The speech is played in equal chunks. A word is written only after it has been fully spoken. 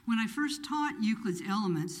When I first taught Euclid's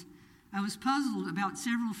Elements, I was puzzled about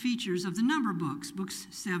several features of the number books, books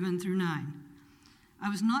 7 through 9. I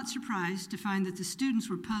was not surprised to find that the students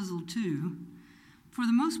were puzzled too. For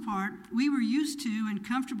the most part, we were used to and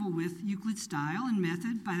comfortable with Euclid's style and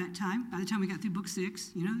method by that time. By the time we got through book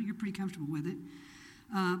 6, you're pretty comfortable with it.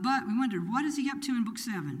 But we wondered, what is he up to in book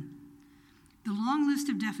 7? The long list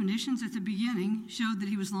of definitions at the beginning showed that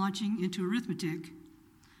he was launching into arithmetic.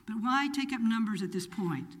 But why take up numbers at this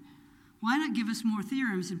point? Why not give us more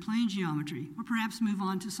theorems in plane geometry, or perhaps move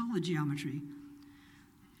on to solid geometry?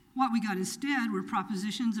 What we got instead were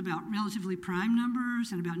propositions about relatively prime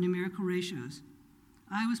numbers and about numerical ratios.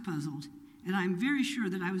 I was puzzled, and I'm very sure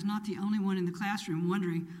that I was not the only one in the classroom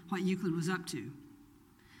wondering what Euclid was up to.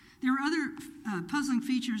 There were other puzzling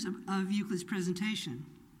features of Euclid's presentation.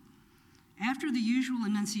 After the usual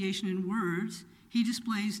enunciation in words, he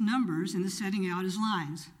displays numbers in the setting out as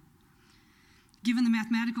lines. Given the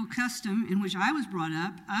mathematical custom in which I was brought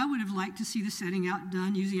up, I would have liked to see the setting out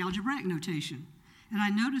done using algebraic notation. And I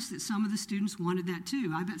noticed that some of the students wanted that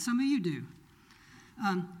too. I bet some of you do.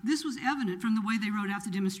 This was evident from the way they wrote out the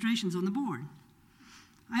demonstrations on the board.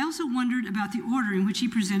 I also wondered about the order in which he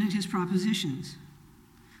presented his propositions.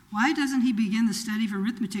 Why doesn't he begin the study of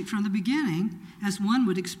arithmetic from the beginning, as one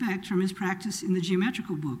would expect from his practice in the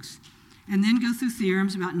geometrical books, and then go through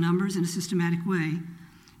theorems about numbers in a systematic way?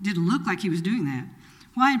 It didn't look like he was doing that.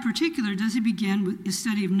 Why, in particular, does he begin with his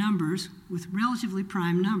study of numbers with relatively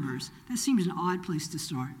prime numbers? That seems an odd place to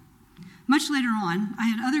start. Much later on, I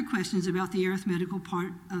had other questions about the arithmetical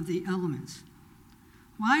part of the Elements.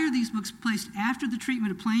 Why are these books placed after the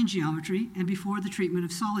treatment of plane geometry and before the treatment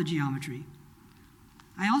of solid geometry?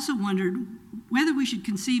 I also wondered whether we should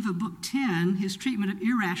conceive of Book 10, his treatment of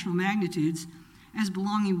irrational magnitudes, as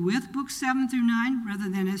belonging with books 7 through 9 rather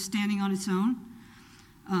than as standing on its own,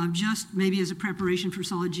 just maybe as a preparation for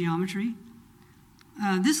solid geometry.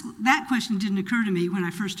 That question didn't occur to me when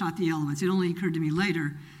I first taught the Elements. It only occurred to me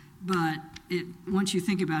later, but once you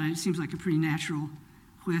think about it, it seems like a pretty natural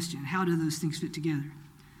question. How do those things fit together?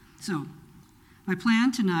 So, my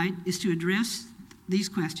plan tonight is to address these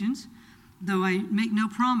questions, though I make no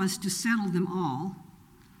promise to settle them all.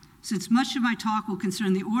 Since much of my talk will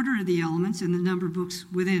concern the order of the elements and the number of books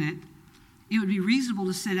within it, it would be reasonable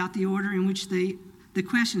to set out the order in which the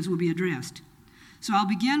questions will be addressed. So I'll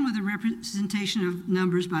begin with a representation of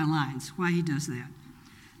numbers by lines, why he does that.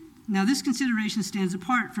 Now, this consideration stands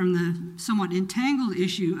apart from the somewhat entangled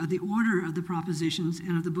issue of the order of the propositions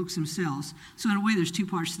and of the books themselves. So in a way, there's two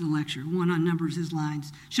parts to the lecture, one on numbers as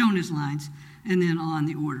lines, shown as lines, and then on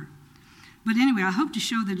the order. But anyway, I hope to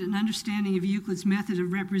show that an understanding of Euclid's method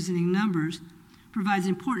of representing numbers provides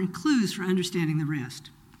important clues for understanding the rest.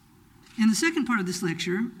 In the second part of this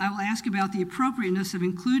lecture, I will ask about the appropriateness of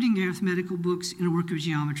including arithmetical books in a work of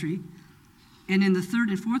geometry. And in the third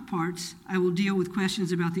and fourth parts, I will deal with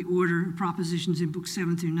questions about the order of propositions in books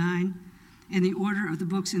 7 through 9, and the order of the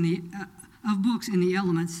books in the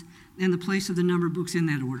Elements, and the place of the number of books in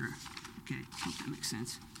that order. Okay, hope that makes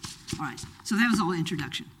sense. All right, so that was all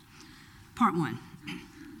introduction. Part 1,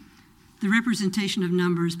 the representation of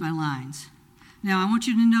numbers by lines. Now, I want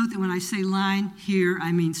you to note that when I say line here,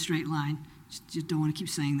 I mean straight line. Just don't want to keep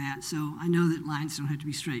saying that. So I know that lines don't have to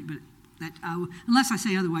be straight, but unless I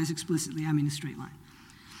say otherwise explicitly, I mean a straight line.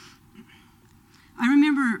 I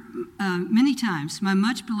remember many times my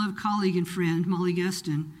much beloved colleague and friend, Molly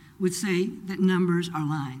Guston, would say that numbers are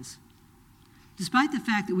lines. Despite the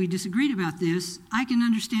fact that we disagreed about this, I can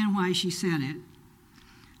understand why she said it.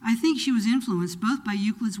 I think she was influenced both by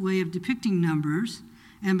Euclid's way of depicting numbers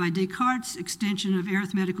and by Descartes' extension of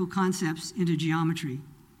arithmetical concepts into geometry.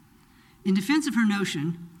 In defense of her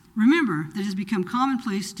notion, remember that it has become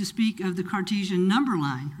commonplace to speak of the Cartesian number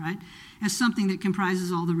line, right, as something that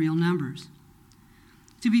comprises all the real numbers.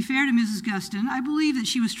 To be fair to Mrs. Guston, I believe that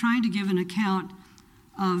she was trying to give an account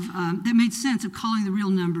of that made sense of calling the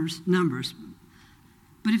real numbers numbers.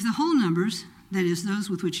 But if the whole numbers, that is, those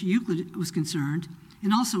with which Euclid was concerned,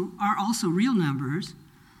 and are also real numbers,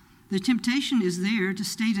 the temptation is there to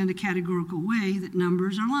state in a categorical way that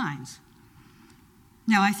numbers are lines.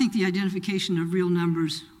 Now, I think the identification of real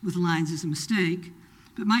numbers with lines is a mistake,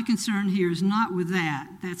 but my concern here is not with that.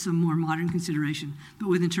 That's a more modern consideration, but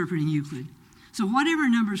with interpreting Euclid. So whatever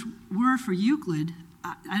numbers were for Euclid,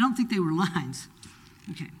 I don't think they were lines.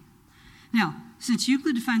 Okay. Now, since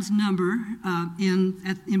Euclid defines number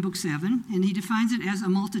in Book 7, and he defines it as a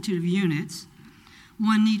multitude of units,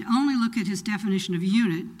 one need only look at his definition of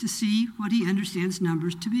unit to see what he understands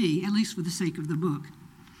numbers to be, at least for the sake of the book.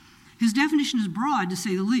 His definition is broad, to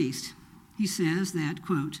say the least. He says that,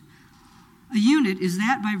 quote, A unit is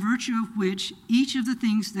that by virtue of which each of the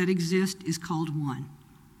things that exist is called one.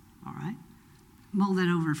 All right? Mull that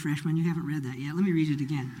over, freshmen. You haven't read that yet. Let me read it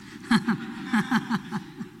again.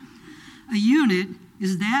 A unit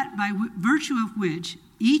is that by virtue of which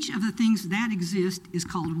each of the things that exist is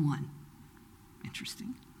called one.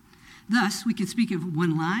 Interesting. Thus, we can speak of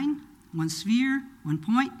one line, one sphere, one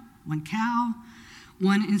point, one cow,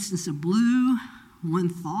 one instance of blue, one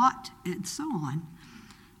thought, and so on.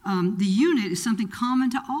 The unit is something common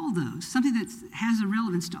to all those, something that has a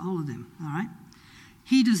relevance to all of them, all right?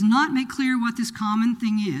 He does not make clear what this common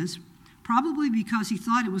thing is, probably because he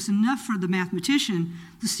thought it was enough for the mathematician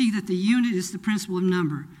to see that the unit is the principle of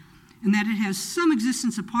number, and that it has some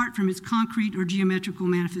existence apart from its concrete or geometrical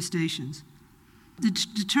manifestations. The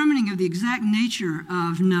determining of the exact nature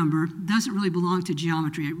of number doesn't really belong to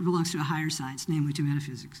geometry. It belongs to a higher science, namely to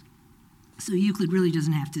metaphysics. So Euclid really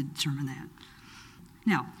doesn't have to determine that.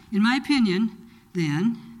 Now, in my opinion,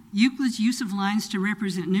 then, Euclid's use of lines to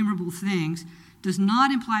represent numerable things does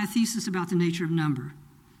not imply a thesis about the nature of number.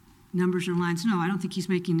 Numbers are lines. No, I don't think he's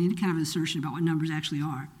making any kind of assertion about what numbers actually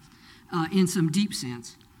are in some deep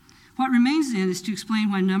sense. What remains then is to explain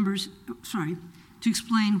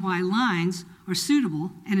why lines are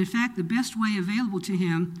suitable and, in fact, the best way available to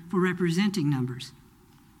him for representing numbers.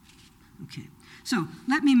 Okay, so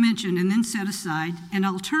let me mention and then set aside an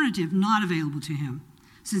alternative not available to him,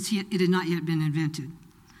 since it had not yet been invented,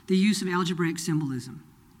 the use of algebraic symbolism.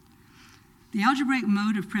 The algebraic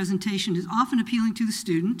mode of presentation is often appealing to the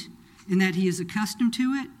student in that he is accustomed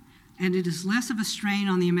to it, and it is less of a strain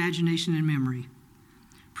on the imagination and memory.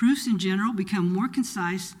 Proofs in general become more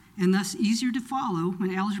concise and thus easier to follow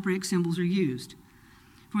when algebraic symbols are used.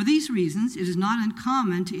 For these reasons, it is not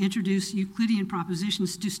uncommon to introduce Euclidean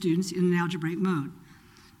propositions to students in an algebraic mode.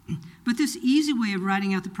 But this easy way of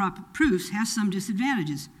writing out the proofs has some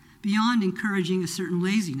disadvantages, beyond encouraging a certain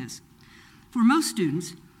laziness. For most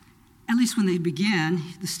students, at least when they begin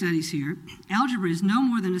the studies here, algebra is no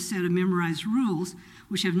more than a set of memorized rules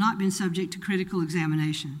which have not been subject to critical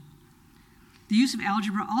examination. The use of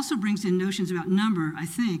algebra also brings in notions about number, I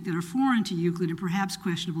think, that are foreign to Euclid and perhaps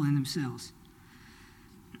questionable in themselves.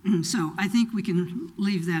 So I think we can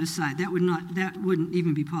leave that aside. That wouldn't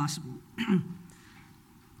even be possible.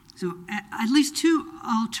 So at least two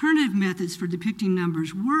alternative methods for depicting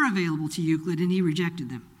numbers were available to Euclid, and he rejected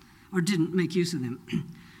them, or didn't make use of them.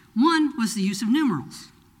 One was the use of numerals.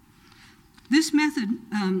 This method,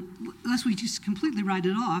 lest we just completely write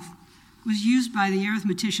it off, was used by the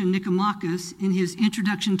arithmetician Nicomachus in his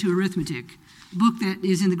Introduction to Arithmetic, a book that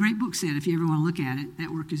is in the Great Book Set. If you ever want to look at it,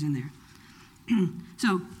 that work is in there.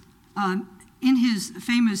 So, in his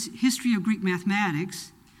famous History of Greek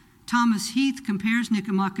Mathematics, Thomas Heath compares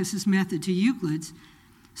Nicomachus' method to Euclid's,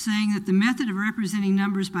 saying that the method of representing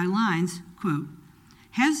numbers by lines, quote,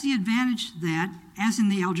 has the advantage that, as in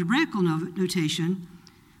the algebraical notation,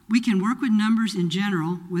 we can work with numbers in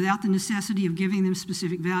general without the necessity of giving them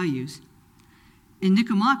specific values. In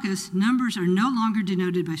Nicomachus, numbers are no longer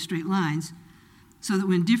denoted by straight lines, so that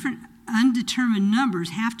when different undetermined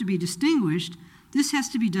numbers have to be distinguished, this has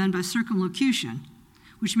to be done by circumlocution,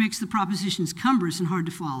 which makes the propositions cumbrous and hard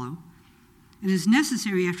to follow. It is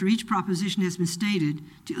necessary after each proposition has been stated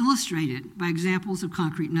to illustrate it by examples of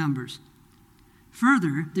concrete numbers.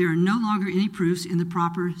 Further, there are no longer any proofs in the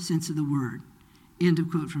proper sense of the word. End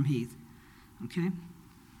of quote from Heath. Okay?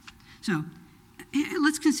 So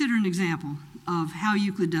let's consider an example of how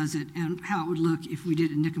Euclid does it and how it would look if we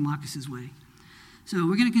did it Nicomachus' way. So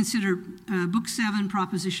we're going to consider Book 7,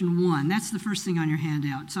 Proposition 1. That's the first thing on your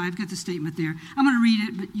handout. So I've got the statement there. I'm going to read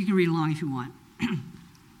it, but you can read along if you want.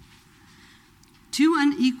 Two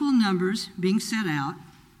unequal numbers being set out,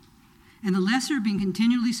 and the lesser being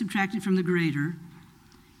continually subtracted from the greater,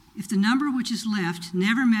 if the number which is left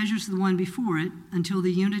never measures the one before it until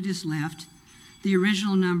the unit is left, the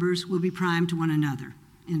original numbers will be prime to one another.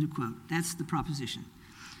 End of quote. That's the proposition.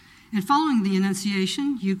 And following the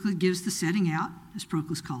enunciation, Euclid gives the setting out, as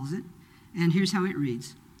Proclus calls it, and here's how it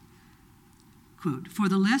reads. Quote, for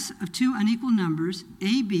the less of two unequal numbers,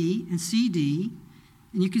 AB and CD,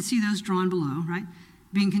 and you can see those drawn below, right,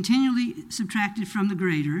 being continually subtracted from the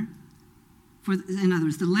greater, in other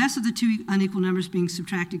words, the less of the two unequal numbers being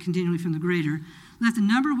subtracted continually from the greater, let the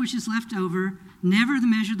number which is left over never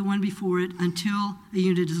measure the one before it until a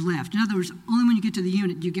unit is left. In other words, only when you get to the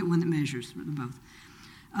unit do you get one that measures both.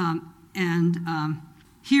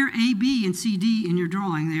 Here, A, B, and C, D in your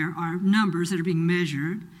drawing there are numbers that are being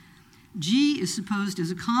measured. G is supposed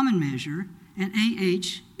as a common measure, and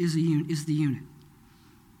AH is the unit.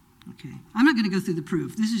 Okay, I'm not going to go through the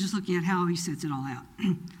proof. This is just looking at how he sets it all out.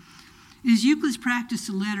 It is Euclid's practice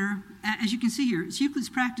to letter, as you can see here, it's Euclid's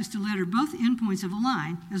practice to letter both endpoints of a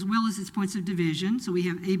line as well as its points of division. So we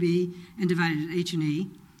have AB and divided at H and E,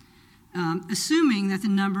 assuming that the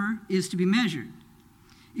number is to be measured.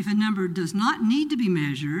 If a number does not need to be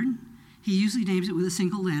measured, he usually names it with a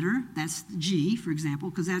single letter. That's G, for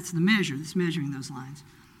example, because that's the measure that's measuring those lines.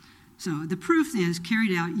 So the proof then is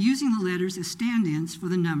carried out using the letters as stand-ins for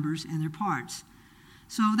the numbers and their parts.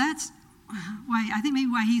 So that's why I think maybe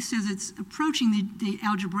why he says it's approaching the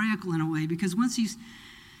algebraical in a way, because once he's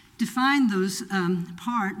defined those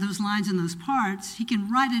lines and those parts, he can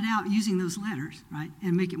write it out using those letters, right,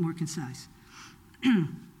 and make it more concise.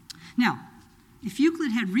 Now, if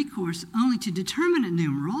Euclid had recourse only to determinate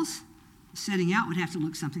numerals, setting out would have to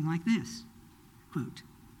look something like this. Quote,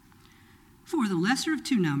 for the lesser of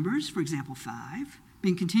two numbers, for example, 5,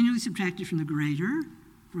 being continually subtracted from the greater,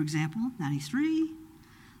 for example, 93,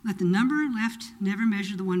 let the number left never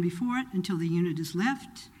measure the one before it until the unit is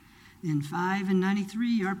left. Then 5 and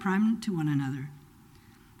 93 are prime to one another.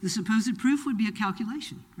 The supposed proof would be a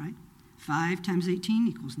calculation, right? 5 times 18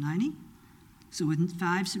 equals 90. So with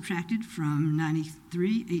 5 subtracted from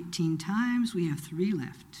 93 18 times, we have 3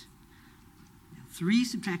 left. 3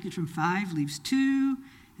 subtracted from 5 leaves 2,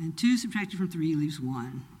 and 2 subtracted from 3 leaves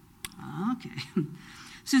 1. Okay.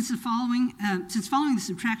 Since following the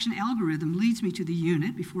subtraction algorithm leads me to the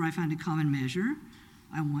unit before I find a common measure,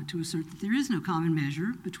 I want to assert that there is no common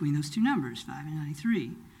measure between those two numbers, 5 and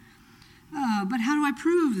 93. But how do I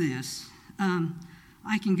prove this?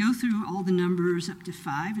 I can go through all the numbers up to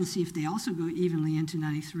 5 and see if they also go evenly into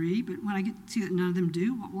 93, but when I get to see that none of them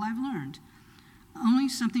do, what will I have learned? Only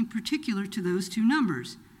something particular to those two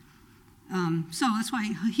numbers. So that's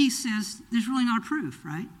why he says there's really not a proof,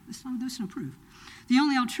 right? There's no proof. The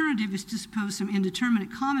only alternative is to suppose some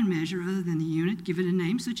indeterminate common measure other than the unit, give it a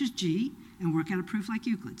name such as G, and work out a proof like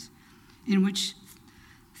Euclid's, in which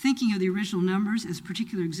thinking of the original numbers as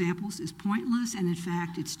particular examples is pointless, and in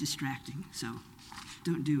fact, it's distracting. So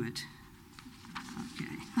don't do it.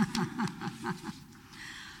 Okay.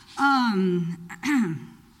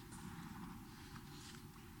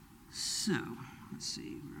 So, let's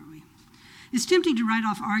see, where are we? It's tempting to write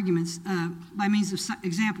off arguments by means of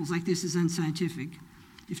examples like this as unscientific,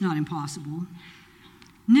 if not impossible.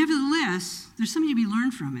 Nevertheless, there's something to be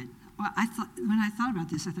learned from it. When I thought about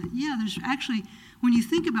this, I thought, yeah, there's actually, when you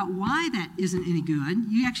think about why that isn't any good,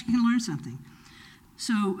 you actually can learn something.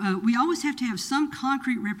 So we always have to have some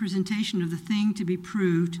concrete representation of the thing to be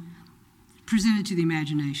proved, presented to the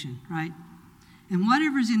imagination, right? And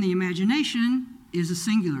whatever's in the imagination is a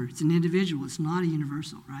singular. It's an individual. It's not a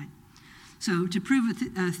universal, right? So to prove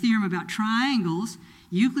a theorem about triangles,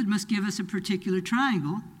 Euclid must give us a particular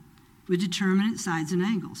triangle with determinate sides and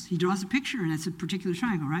angles. He draws a picture, and it's a particular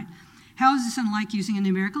triangle, right? How is this unlike using a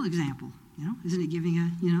numerical example? Isn't it giving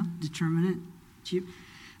a, determinate?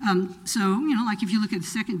 So, like if you look at the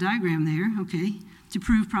second diagram there, okay, to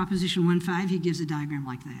prove proposition 1,5, he gives a diagram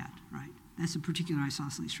like that, right? That's a particular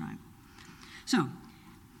isosceles triangle. So,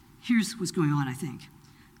 here's what's going on, I think.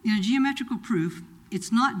 In a geometrical proof,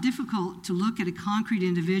 it's not difficult to look at a concrete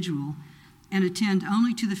individual and attend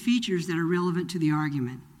only to the features that are relevant to the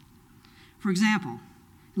argument. For example,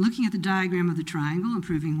 looking at the diagram of the triangle and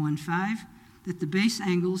proving 1,5, that the base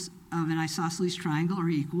angles of an isosceles triangle are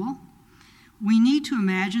equal, we need to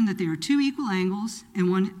imagine that there are two equal angles and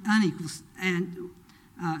one unequal,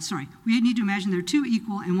 we need to imagine there are two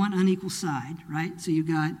equal and one unequal side, right? So you've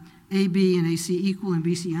got AB and AC equal and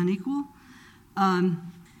BC unequal,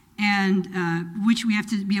 which we have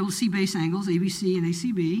to be able to see base angles, ABC and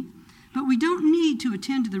ACB, but we don't need to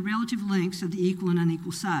attend to the relative lengths of the equal and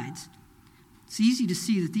unequal sides. It's easy to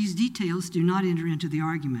see that these details do not enter into the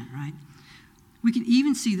argument, right? We can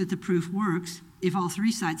even see that the proof works if all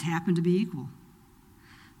three sides happen to be equal.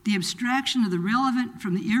 The abstraction of the relevant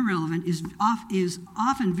from the irrelevant is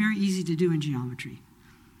often very easy to do in geometry.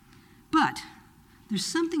 But there's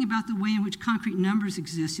something about the way in which concrete numbers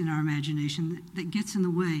exist in our imagination that gets in the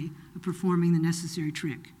way of performing the necessary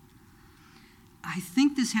trick. I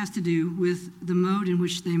think this has to do with the mode in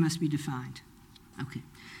which they must be defined. Okay,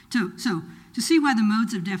 so to see why the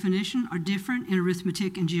modes of definition are different in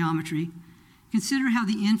arithmetic and geometry, consider how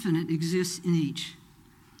the infinite exists in each.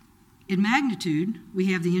 In magnitude,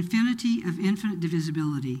 we have the infinity of infinite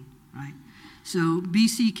divisibility, right? So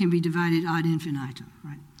BC can be divided ad infinitum,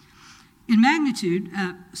 right? In magnitude,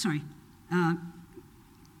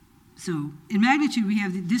 in magnitude, we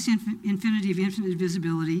have this infinity of infinite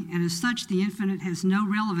divisibility, and as such, the infinite has no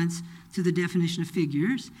relevance to the definition of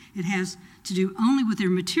figures. It has to do only with their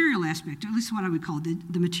material aspect, or at least what I would call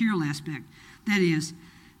the material aspect. That is,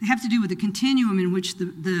 They have to do with the continuum in which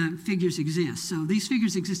the figures exist. So these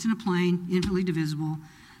figures exist in a plane, infinitely divisible.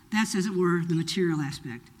 That's, as it were, the material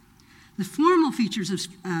aspect. The formal features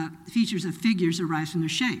of figures arise from their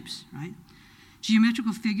shapes, right?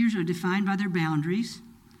 Geometrical figures are defined by their boundaries,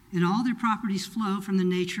 and all their properties flow from the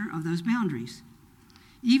nature of those boundaries.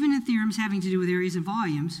 Even in theorems having to do with areas and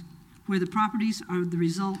volumes, where the properties are the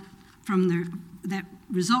result from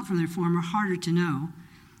their form are harder to know,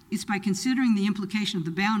 it's by considering the implication of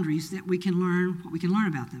the boundaries that we can learn what we can learn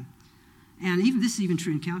about them. And this is even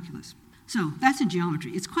true in calculus. So that's in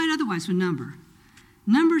geometry. It's quite otherwise with number.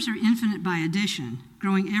 Numbers are infinite by addition,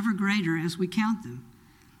 growing ever greater as we count them.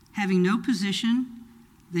 Having no position,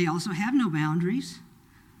 they also have no boundaries.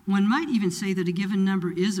 One might even say that a given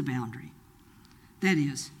number is a boundary. That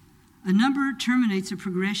is, a number terminates a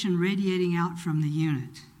progression radiating out from the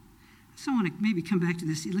unit. So I want to maybe come back to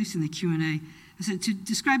this, at least in the Q&A. I said, to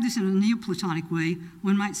describe this in a Neoplatonic way,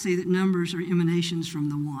 one might say that numbers are emanations from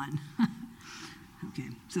the one. Okay,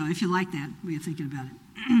 so if you like that way of thinking about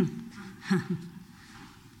it.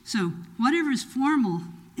 So whatever is formal,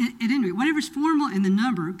 at any rate, whatever is formal in the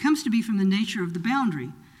number comes to be from the nature of the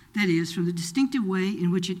boundary. That is, from the distinctive way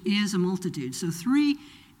in which it is a multitude. So 3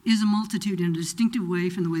 is a multitude in a distinctive way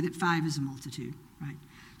from the way that 5 is a multitude, right?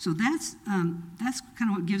 So that's kind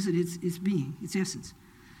of what gives it its being, its essence.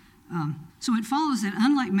 So it follows that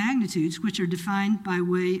unlike magnitudes, which are defined by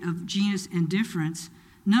way of genus and difference,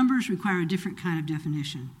 numbers require a different kind of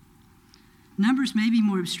definition. Numbers may be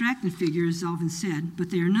more abstract than figures, as often said, but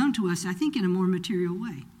they are known to us, I think, in a more material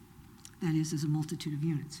way. That is, as a multitude of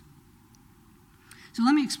units. So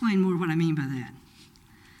let me explain more what I mean by that.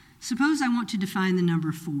 Suppose I want to define the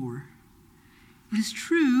number 4. It is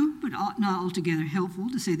true, but not altogether helpful,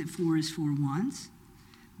 to say that 4 is 4 ones,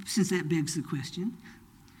 since that begs the question.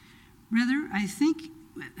 Rather, I think,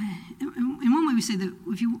 in one way we say that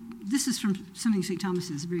this is from something St. Thomas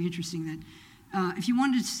says, very interesting, that if you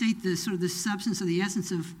wanted to state the sort of the substance or the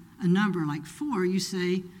essence of a number like 4, you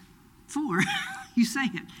say 4. You say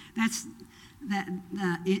it. It's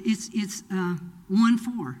 1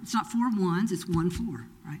 4. It's not 4 ones. It's 1 4.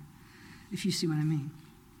 Right? If you see what I mean.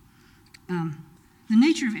 The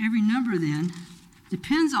nature of every number then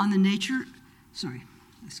depends on the nature. Sorry,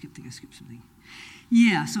 I skipped something.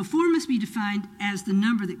 Yeah. So 4 must be defined as the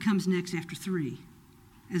number that comes next after 3.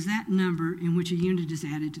 As that number in which a unit is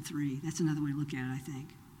added to 3. That's another way to look at it, I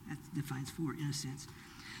think. That defines 4 in a sense.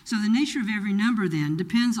 So the nature of every number then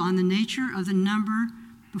depends on the nature of the number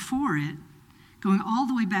before it, going all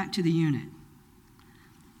the way back to the unit.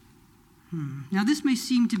 Now this may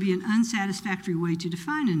seem to be an unsatisfactory way to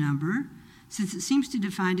define a number, since it seems to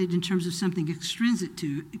define it in terms of something extrinsic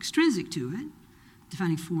to it,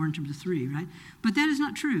 defining 4 in terms of 3, right? But that is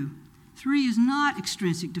not true. 3 is not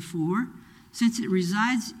extrinsic to 4, since it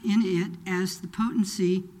resides in it as the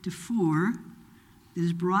potency to 4 that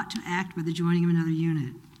is brought to act by the joining of another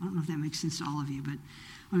unit. I don't know if that makes sense to all of you, but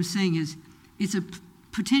what I'm saying is it's a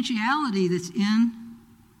potentiality that's in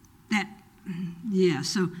that, yeah,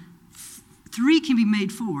 so 3 can be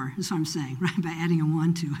made 4, is what I'm saying, right, by adding a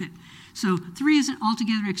 1 to it. So 3 isn't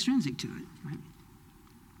altogether extrinsic to it, right?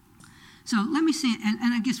 So let me say, and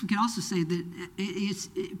I guess we could also say that it's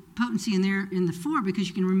potency in there in the 4 because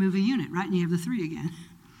you can remove a unit, right, and you have the 3 again.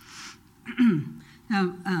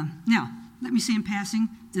 Now, let me say in passing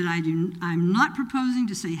that I'm not proposing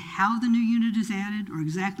to say how the new unit is added or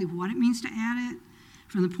exactly what it means to add it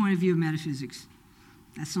from the point of view of metaphysics.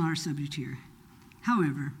 That's not our subject here.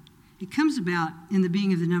 However, it comes about in the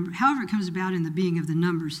being of the number. However, it comes about in the being of the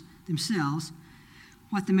numbers themselves.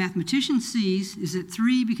 What the mathematician sees is that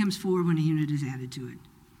 3 becomes 4 when a unit is added to it.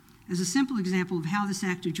 As a simple example of how this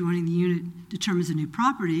act of joining the unit determines a new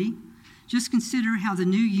property, just consider how the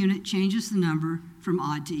new unit changes the number from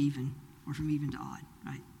odd to even, or from even to odd,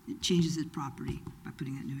 right? It changes its property by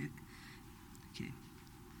putting that new it. Okay.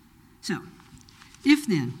 So, if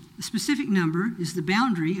then a specific number is the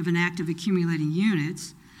boundary of an act of accumulating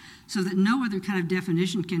units, so that no other kind of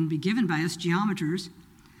definition can be given by us geometers,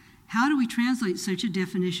 how do we translate such a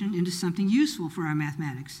definition into something useful for our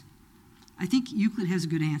mathematics? I think Euclid has a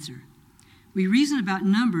good answer. We reason about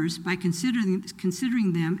numbers by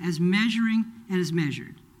considering them as measuring and as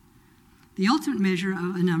measured. The ultimate measure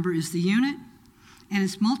of a number is the unit, and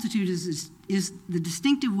its multitude is the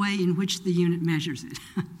distinctive way in which the unit measures it,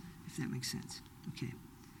 if that makes sense. Okay.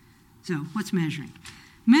 So, what's measuring?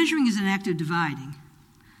 Measuring is an act of dividing.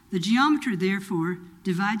 The geometer, therefore,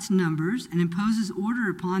 divides numbers and imposes order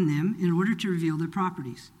upon them in order to reveal their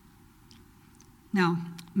properties. Now,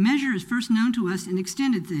 measure is first known to us in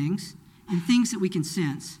extended things, in things that we can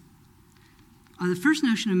sense. The first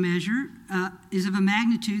notion of measure is of a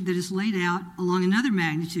magnitude that is laid out along another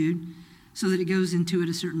magnitude so that it goes into it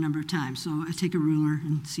a certain number of times. So I take a ruler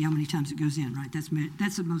and see how many times it goes in, right?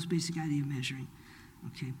 That's the most basic idea of measuring.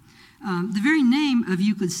 Okay. The very name of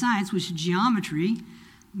Euclid's science, which is geometry,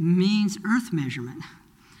 means earth measurement.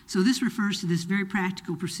 So this refers to this very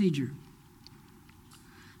practical procedure.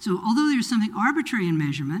 So although there's something arbitrary in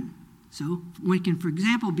measurement, so one can, for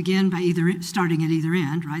example, begin by starting at either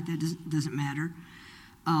end, right? That doesn't matter.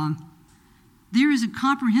 There is a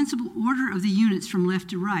comprehensible order of the units from left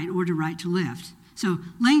to right or to right to left. So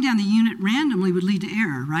laying down the unit randomly would lead to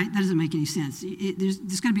error, right? That doesn't make any sense.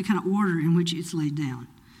 There's got to be a kind of order in which it's laid down.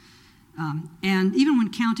 And even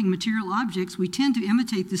when counting material objects, we tend to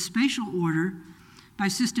imitate this spatial order by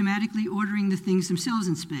systematically ordering the things themselves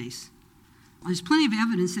in space. There's plenty of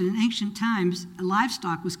evidence that in ancient times,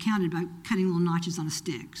 livestock was counted by cutting little notches on a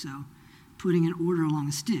stick. So putting an order along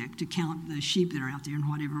a stick to count the sheep that are out there in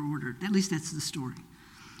whatever order. At least that's the story.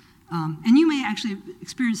 And you may actually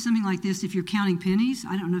experience something like this if you're counting pennies.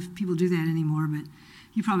 I don't know if people do that anymore, but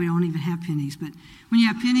you probably don't even have pennies. But when you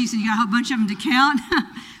have pennies and you got a whole bunch of them to count,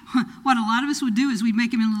 what a lot of us would do is we'd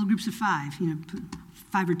make them in little groups of 5, put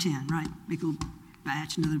 5 or 10, right? Make a little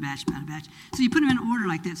batch, another batch, another batch. So you put them in order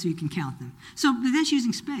like that so you can count them. So that's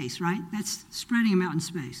using space, right? That's spreading them out in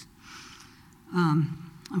space.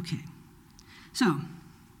 Okay. So,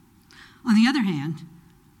 on the other hand,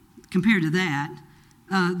 compared to that,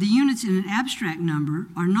 the units in an abstract number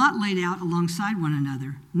are not laid out alongside one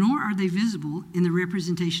another, nor are they visible in the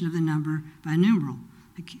representation of the number by a numeral.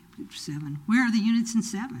 Like 7. Where are the units in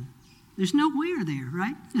 7? There's nowhere there,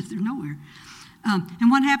 right? There's nowhere. And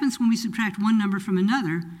what happens when we subtract one number from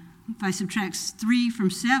another? If I subtract 3 from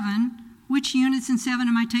 7, which units in 7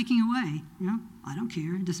 am I taking away? I don't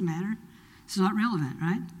care. It doesn't matter. It's not relevant,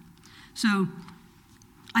 right? So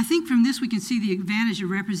I think from this we can see the advantage of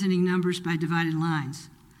representing numbers by divided lines.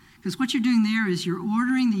 Because what you're doing there is you're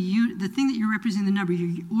ordering the thing that you're representing the number,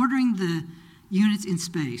 you're ordering the units in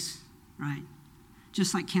space, right?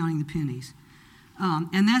 Just like counting the pennies.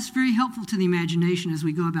 And that's very helpful to the imagination as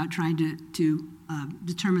we go about trying to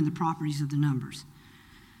determine the properties of the numbers.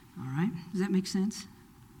 All right? Does that make sense?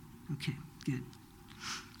 Okay, good.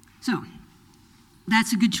 So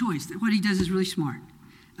that's a good choice. What he does is really smart.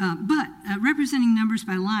 But representing numbers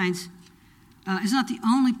by lines is not the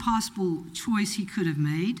only possible choice he could have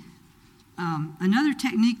made. Another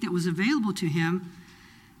technique that was available to him,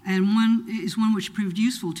 and one which proved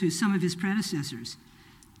useful to some of his predecessors.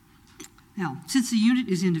 Now, since the unit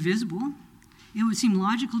is indivisible, it would seem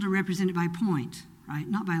logical to represent it by point, right?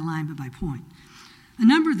 Not by line, but by point. A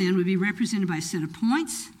number then would be represented by a set of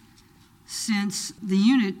points, since the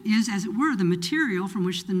unit is, as it were, the material from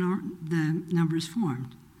which the number is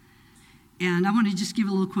formed. And I want to just give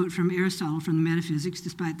a little quote from Aristotle from the Metaphysics,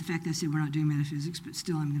 despite the fact that I said we're not doing metaphysics, but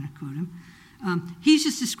still I'm going to quote him. He's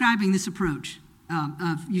just describing this approach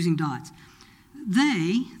of using dots.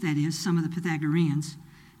 They, that is, some of the Pythagoreans,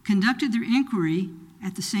 conducted their inquiry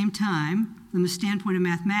at the same time from the standpoint of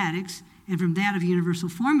mathematics and from that of universal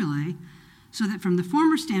formulae, so that from the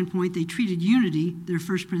former standpoint they treated unity, their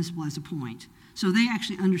first principle, as a point. So they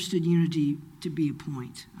actually understood unity to be a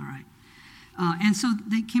point, all right? And so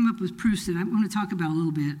they came up with proofs that I'm going to talk about a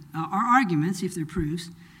little bit, or arguments, if they're proofs,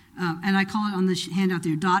 and I call it on the handout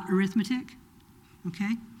there, dot arithmetic,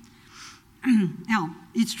 okay? Now,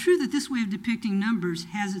 it's true that this way of depicting numbers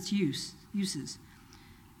has its uses.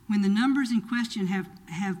 When the numbers in question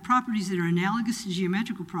have properties that are analogous to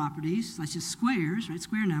geometrical properties, such as squares, right,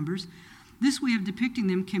 square numbers, this way of depicting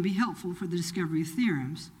them can be helpful for the discovery of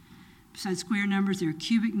theorems. Besides square numbers, there are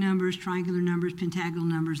cubic numbers, triangular numbers, pentagonal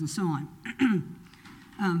numbers, and so on.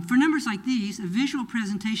 For numbers like these, a visual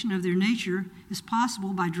presentation of their nature is possible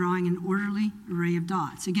by drawing an orderly array of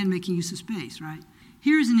dots, again, making use of space, right?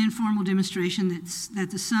 Here is an informal demonstration that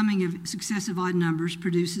the summing of successive odd numbers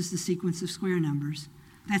produces the sequence of square numbers.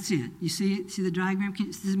 That's it. You see it? See the diagram?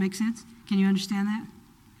 Does it make sense? Can you understand that?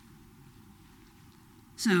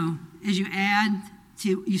 So as you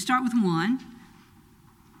you start with 1,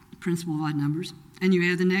 the principle of odd numbers, and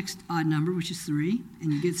you add the next odd number, which is 3,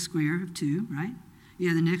 and you get the square of 2, right?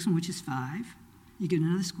 You add the next one, which is 5. You get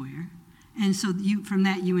another square. And so from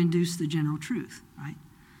that you induce the general truth, right?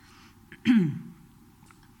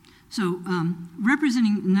 So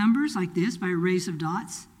representing numbers like this by arrays of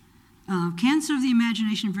dots can serve the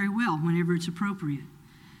imagination very well whenever it's appropriate.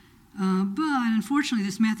 But unfortunately,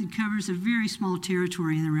 this method covers a very small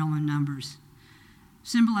territory in the realm of numbers.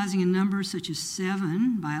 Symbolizing a number such as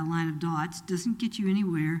 7 by a line of dots doesn't get you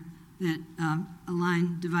anywhere that a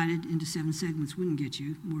line divided into 7 segments wouldn't get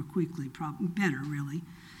you more quickly, better really.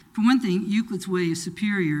 For one thing, Euclid's way is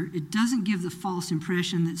superior. It doesn't give the false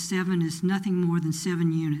impression that 7 is nothing more than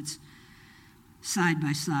 7 units side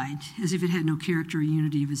by side, as if it had no character or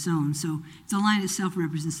unity of its own. So if the line itself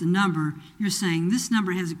represents the number, you're saying this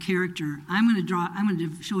number has a character. I'm going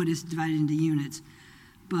to show it as divided into units.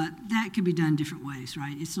 But that could be done different ways,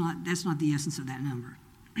 right? That's not the essence of that number.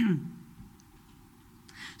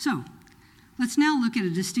 So let's now look at a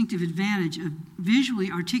distinctive advantage of visually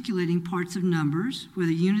articulating parts of numbers,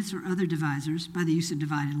 whether units or other divisors, by the use of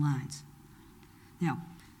divided lines. Now,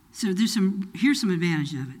 so here's some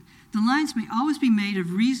advantage of it. The lines may always be made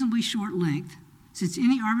of reasonably short length, since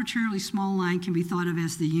any arbitrarily small line can be thought of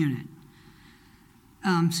as the unit.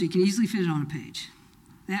 So you can easily fit it on a page.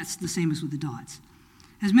 That's the same as with the dots.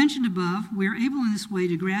 As mentioned above, we are able in this way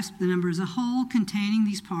to grasp the number as a whole containing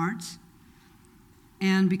these parts,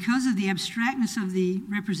 and because of the abstractness of the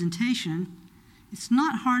representation, it's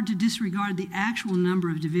not hard to disregard the actual number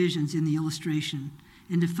of divisions in the illustration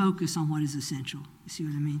and to focus on what is essential. You see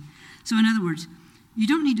what I mean? So in other words, you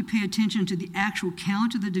don't need to pay attention to the actual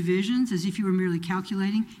count of the divisions as if you were merely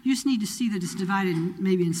calculating. You just need to see that it's divided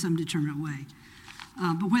maybe in some determinate way.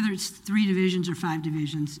 But whether it's 3 divisions or 5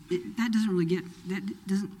 divisions, that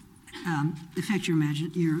doesn't affect your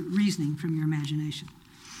reasoning from your imagination.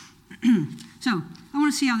 So I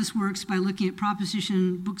want to see how this works by looking at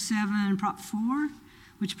Proposition Book 7, Prop 4,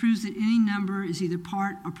 which proves that any number is either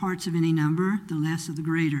part or parts of any number, the less of the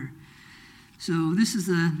greater. So this is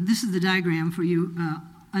the diagram for you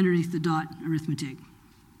underneath the dot arithmetic.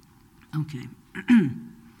 Okay.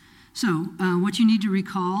 So what you need to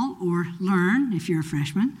recall or learn, if you're a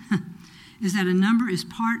freshman, is that a number is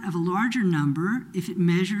part of a larger number if it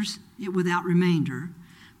measures it without remainder,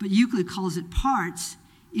 but Euclid calls it parts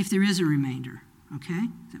if there is a remainder. Okay?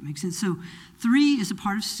 Does that make sense? So 3 is a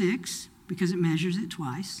part of 6 because it measures it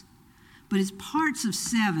twice, but it's parts of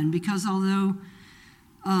 7 because although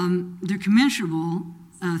they're commensurable,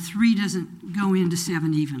 3 doesn't go into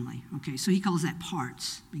 7 evenly. Okay, so he calls that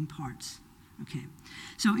parts, being parts. Okay,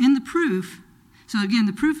 so in the proof, again,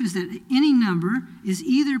 the proof is that any number is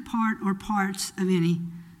either part or parts of any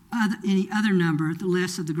other number, the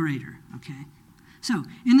less of the greater. Okay, so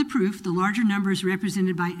in the proof, the larger number is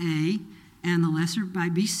represented by A and the lesser by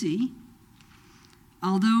BC.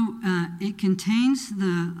 Although A contains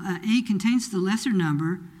the lesser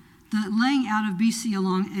number, the laying out of BC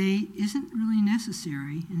along A isn't really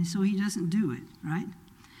necessary, and so he doesn't do it, right?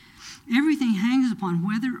 Everything hangs upon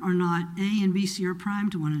whether or not A and BC are prime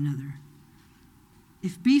to one another.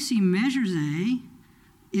 If BC measures A,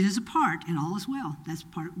 it is a part, and all is well. That's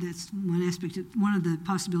one aspect one of the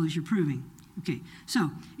possibilities you're proving. Okay,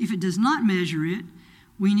 so if it does not measure it,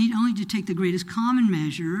 we need only to take the greatest common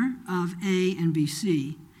measure of A and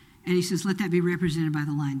BC, and he says let that be represented by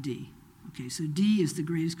the line D. Okay, so D is the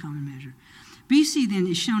greatest common measure. BC then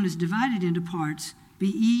is shown as divided into parts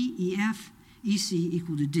BE, EF, EC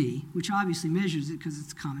equal to D, which obviously measures it because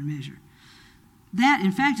it's a common measure. That,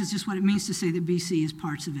 in fact, is just what it means to say that BC is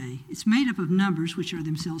parts of A. It's made up of numbers which are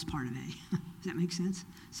themselves part of A. Does that make sense?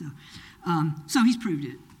 So he's proved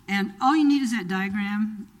it. And all you need is that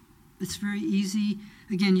diagram. It's very easy.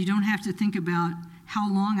 Again, you don't have to think about how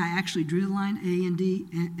long I actually drew the line A and D,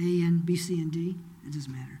 A and BC and D. It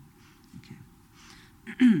doesn't matter.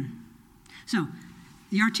 Okay. So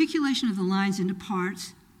the articulation of the lines into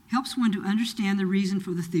parts helps one to understand the reason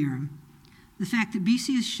for the theorem. The fact that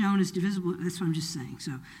BC is shown as divisible, that's what I'm just saying.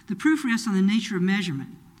 So the proof rests on the nature of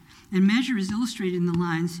measurement, and measure is illustrated in the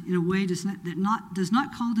lines in a way does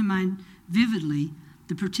not call to mind vividly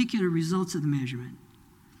the particular results of the measurement.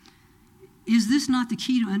 Is this not the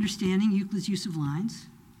key to understanding Euclid's use of lines?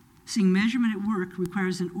 Seeing measurement at work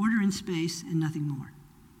requires an order in space and nothing more.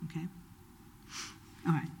 Okay?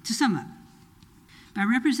 All right, to sum up. By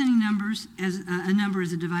representing a number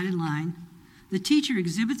as a divided line, the teacher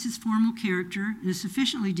exhibits its formal character in a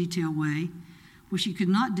sufficiently detailed way, which he could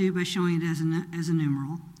not do by showing it as a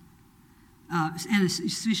numeral, and a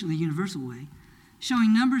sufficiently universal way.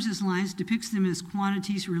 Showing numbers as lines depicts them as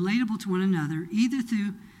quantities relatable to one another, either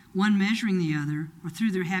through one measuring the other or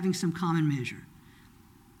through their having some common measure.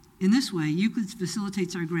 In this way, Euclid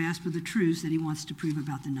facilitates our grasp of the truths that he wants to prove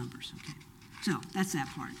about the numbers. Okay, so that's that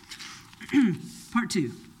part. Part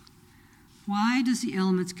 2. Why does the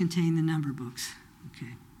Elements contain the number books?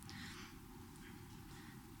 Okay.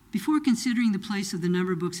 Before considering the place of the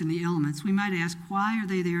number books in the Elements, we might ask, why are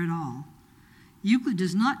they there at all? Euclid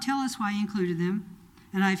does not tell us why he included them,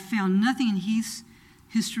 and I've found nothing in Heath's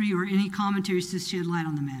history or any commentaries to shed light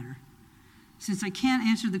on the matter. Since I can't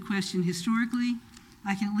answer the question historically,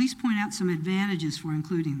 I can at least point out some advantages for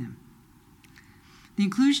including them. The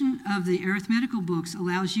inclusion of the arithmetical books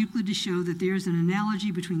allows Euclid to show that there is an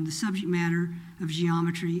analogy between the subject matter of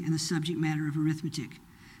geometry and the subject matter of arithmetic,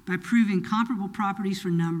 by proving comparable properties for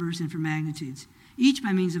numbers and for magnitudes, each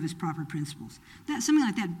by means of its proper principles. Something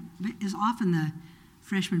like that is often the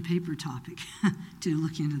freshman paper topic, to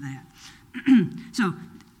look into that. So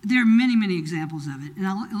there are many, many examples of it, and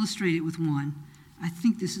I'll illustrate it with one. I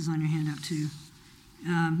think this is on your handout too.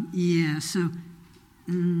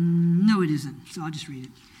 No, it isn't, so I'll just read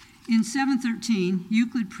it. In 713,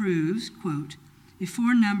 Euclid proves, quote, if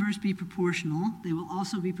four numbers be proportional, they will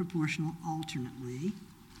also be proportional alternately.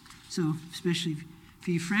 So, especially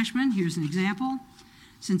for you freshmen, here's an example.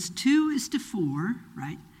 Since 2 is to 4,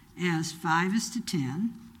 right, as 5 is to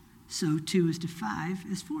 10, so 2 is to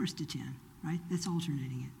 5 as 4 is to 10, right? That's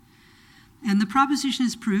alternating it. And the proposition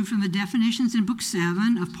is proved from the definitions in Book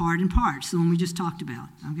 7 of part and parts, the one we just talked about,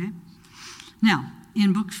 okay? Now,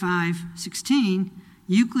 in Book 5:16,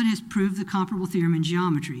 Euclid has proved the comparable theorem in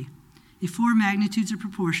geometry. If four magnitudes are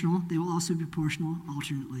proportional, they will also be proportional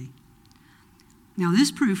alternately. Now, this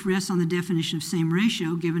proof rests on the definition of same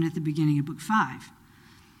ratio given at the beginning of Book 5.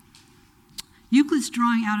 Euclid's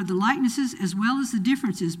drawing out of the likenesses as well as the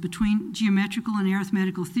differences between geometrical and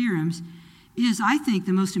arithmetical theorems is, I think,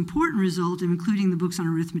 the most important result of including the books on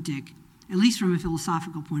arithmetic, at least from a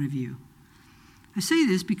philosophical point of view. I say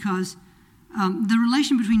this because the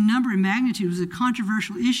relation between number and magnitude was a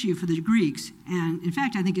controversial issue for the Greeks, and in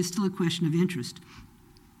fact, I think it's still a question of interest.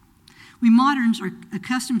 We moderns are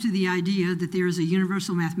accustomed to the idea that there is a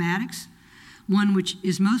universal mathematics, one which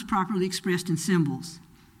is most properly expressed in symbols.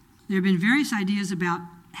 There have been various ideas about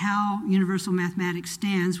how universal mathematics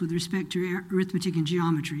stands with respect to arithmetic and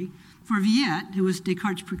geometry. For Viète, who was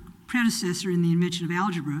Descartes' predecessor in the invention of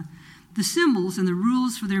algebra, the symbols and the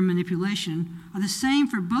rules for their manipulation are the same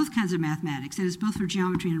for both kinds of mathematics, that is, both for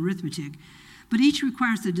geometry and arithmetic, but each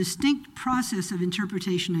requires a distinct process of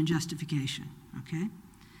interpretation and justification, okay?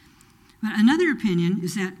 But another opinion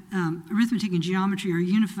is that arithmetic and geometry are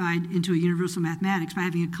unified into a universal mathematics by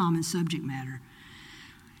having a common subject matter.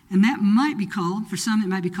 And that might be called, for some, it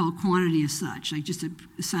might be called quantity as such, like just a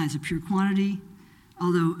science of pure quantity,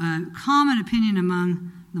 although a common opinion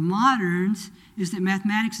among the moderns is that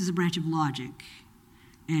mathematics is a branch of logic,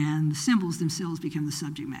 and the symbols themselves become the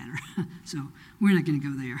subject matter. So we're not going to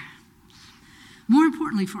go there. More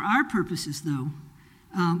importantly, for our purposes, though,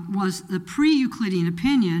 was the pre-Euclidean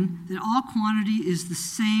opinion that all quantity is the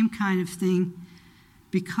same kind of thing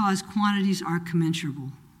because quantities are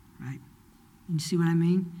commensurable, right? You see what I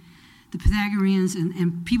mean? The Pythagoreans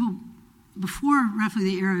and people before roughly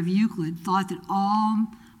the era of Euclid thought that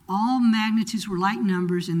all magnitudes were like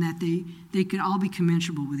numbers and that they could all be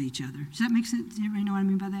commensurable with each other. Does that make sense? Does everybody know what I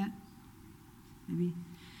mean by that? Maybe?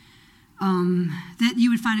 That you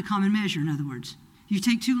would find a common measure, in other words. You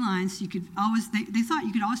take two lines, they thought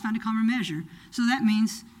you could always find a common measure. So that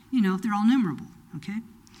means, they're all numerable, okay?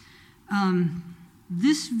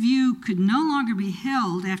 This view could no longer be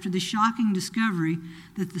held after the shocking discovery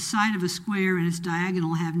that the side of a square and its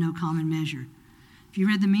diagonal have no common measure. Have you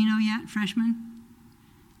read the Meno yet, freshmen?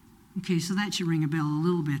 Okay, so that should ring a bell a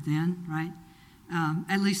little bit then, right?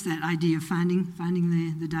 At least that idea of finding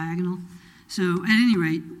the diagonal. So at any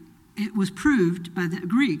rate, it was proved by the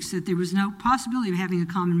Greeks that there was no possibility of having a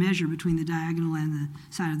common measure between the diagonal and the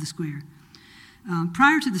side of the square.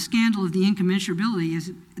 Prior to the scandal of the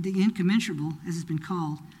incommensurability, the incommensurable, as it's been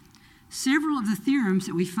called, several of the theorems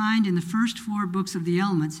that we find in the first four books of the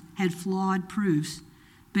Elements had flawed proofs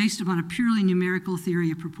based upon a purely numerical theory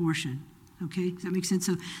of proportion. Okay, does that make sense?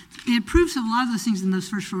 So they had proofs of a lot of those things in those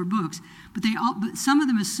first four books, but some of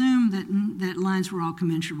them assumed that lines were all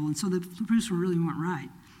commensurable, and so the proofs weren't right.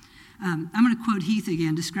 I'm going to quote Heath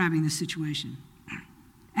again, describing this situation.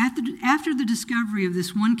 After the discovery of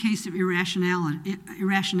this one case of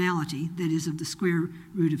irrationality, that is, of the square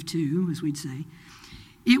root of 2, as we'd say,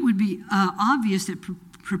 it would be obvious that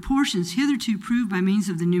proportions hitherto proved by means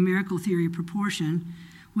of the numerical theory of proportion,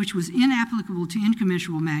 which was inapplicable to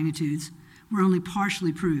incommensurable magnitudes, were only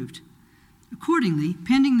partially proved. Accordingly,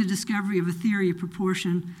 pending the discovery of a theory of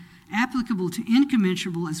proportion applicable to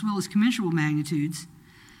incommensurable as well as commensurable magnitudes,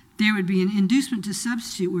 there would be an inducement to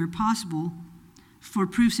substitute, where possible, for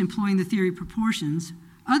proofs employing the theory of proportions,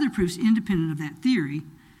 other proofs independent of that theory,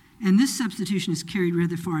 and this substitution is carried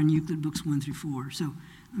rather far in Euclid books 1 through 4. So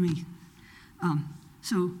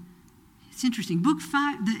it's interesting. Book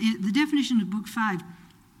 5, the definition of Book 5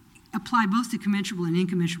 apply both to commensurable and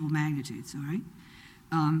incommensurable magnitudes, all right?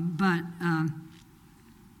 But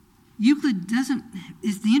Euclid doesn't,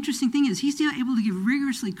 the interesting thing is he's still able to give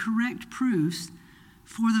rigorously correct proofs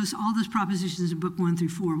for all those propositions in book 1 through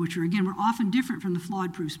 4, which were often different from the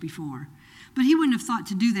flawed proofs before. But he wouldn't have thought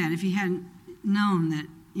to do that if he hadn't known that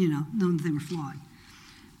they were flawed.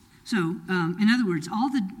 So, in other words, all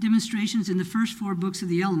the demonstrations in the first 4 books of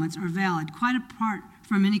the Elements are valid, quite apart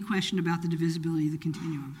from any question about the divisibility of the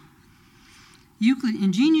continuum. Euclid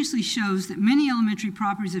ingeniously shows that many elementary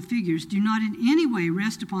properties of figures do not in any way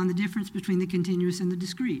rest upon the difference between the continuous and the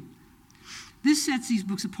discrete. This sets these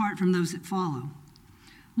books apart from those that follow.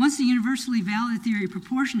 Once the universally valid theory of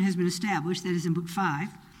proportion has been established, that is in book 5,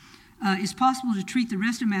 it's possible to treat the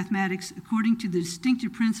rest of mathematics according to the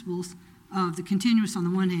distinctive principles of the continuous on the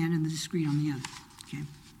one hand and the discrete on the other. Okay?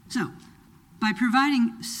 So, by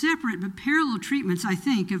providing separate but parallel treatments, I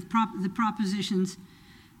think, of the propositions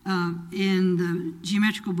in the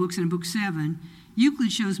geometrical books and in book 7,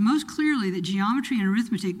 Euclid shows most clearly that geometry and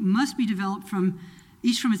arithmetic must be developed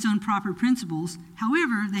each from its own proper principles.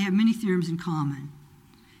 However, they have many theorems in common.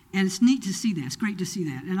 And it's neat to see that. It's great to see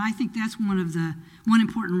that. And I think that's one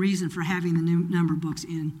important reason for having the new number books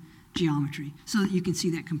in geometry, so that you can see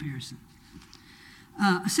that comparison.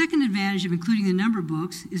 A second advantage of including the number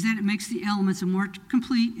books is that it makes the Elements a more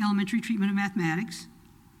complete elementary treatment of mathematics.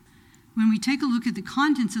 When we take a look at the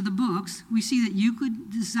contents of the books, we see that Euclid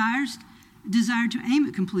desired to aim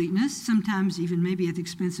at completeness, sometimes even maybe at the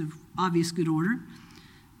expense of obvious good order.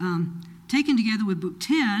 Taken together with book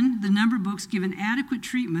 10, the number books give an adequate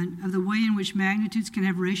treatment of the way in which magnitudes can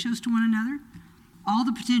have ratios to one another. All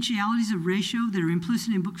the potentialities of ratio that are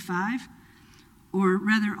implicit in book 5, or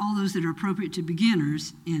rather all those that are appropriate to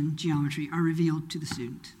beginners in geometry, are revealed to the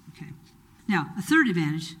student. Okay. Now, a third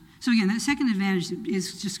advantage, so again, that second advantage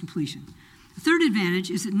is just completion. The third advantage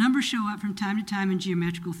is that numbers show up from time to time in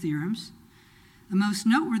geometrical theorems. The most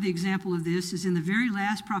noteworthy example of this is in the very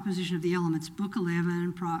last proposition of the Elements, book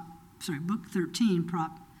 13,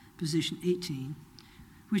 proposition 18,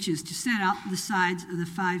 which is to set out the sides of the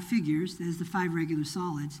 5 figures, that is the 5 regular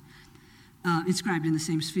solids, inscribed in the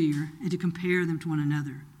same sphere, and to compare them to one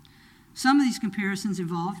another. Some of these comparisons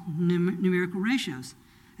involve numerical ratios,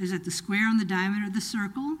 as that the square on the diameter of the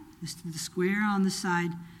circle is to the square on the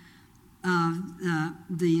side of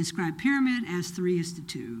the inscribed pyramid as 3 is to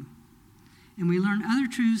 2. And we learn other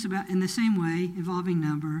truths about in the same way involving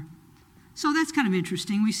number. So that's kind of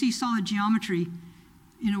interesting. We see solid geometry,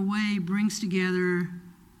 in a way, brings together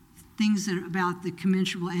things that are about the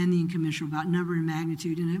commensurable and the incommensurable, about number and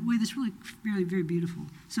magnitude, in a way that's really very, very beautiful.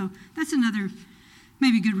 So that's another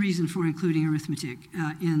maybe good reason for including arithmetic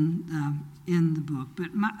in the book.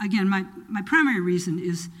 But my primary reason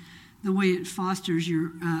is the way it fosters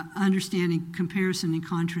your understanding, comparison, and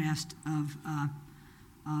contrast of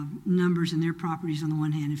numbers and their properties on the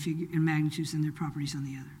one hand, and magnitudes and their properties on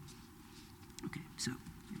the other. Okay, so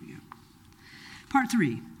here we go. Part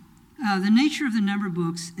 3, the nature of the number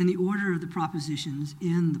books and the order of the propositions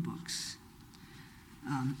in the books.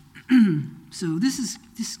 So this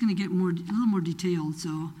is going to get a little more detailed,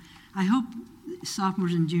 so I hope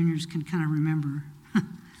sophomores and juniors can kind of remember.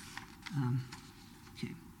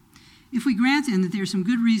 Okay. If we grant then that there are some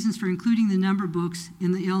good reasons for including the number books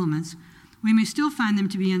in the Elements, we may still find them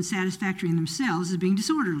to be unsatisfactory in themselves as being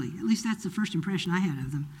disorderly. At least that's the first impression I had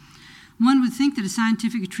of them. One would think that a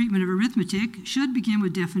scientific treatment of arithmetic should begin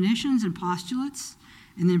with definitions and postulates,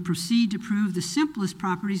 and then proceed to prove the simplest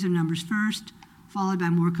properties of numbers first, followed by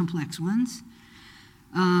more complex ones.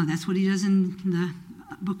 That's what he does in the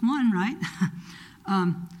book 1, right?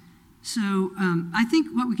 I think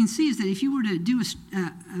what we can see is that if you were to do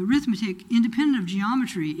arithmetic independent of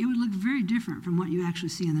geometry, it would look very different from what you actually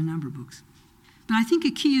see in the number books. But I think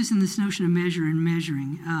a key is in this notion of measure and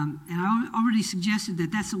measuring. And I already suggested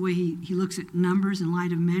that that's the way he looks at numbers in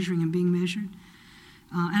light of measuring and being measured.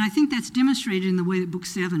 And I think that's demonstrated in the way that book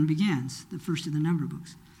 7 begins, the first of the number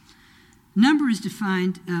books. Number is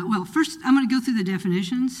defined, first I'm going to go through the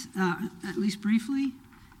definitions, at least briefly,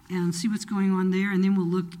 and see what's going on there, and then we'll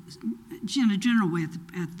look in a general way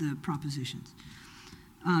at the propositions.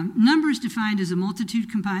 Number is defined as a multitude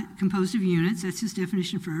composed of units. That's his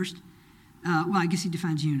definition first. I guess he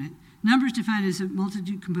defines unit. Number is defined as a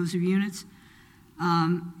multitude composed of units,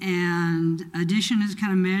 and addition is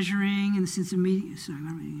kind of measuring in the sense of meeting.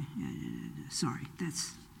 Sorry,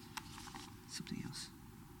 that's something else.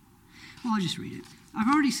 Well, I'll just read it.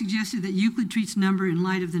 I've already suggested that Euclid treats number in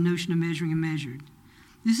light of the notion of measuring and measured.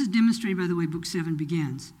 This is demonstrated by the way book 7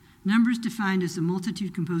 begins. Number is defined as a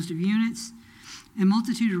multitude composed of units, and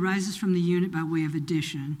multitude arises from the unit by way of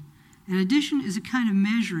addition. And addition is a kind of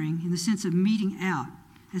measuring in the sense of meting out,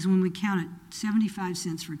 as when we count at 75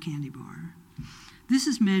 cents for a candy bar. This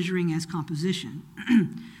is measuring as composition.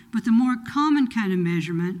 But the more common kind of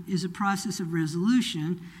measurement is a process of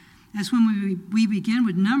resolution. That's when we begin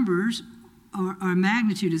with numbers or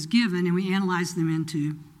magnitude is given and we analyze them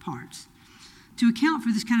into parts. To account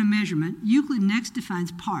for this kind of measurement, Euclid next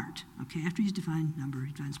defines part. Okay, after he's defined number,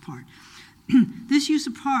 he defines part. This use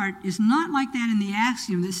of part is not like that in the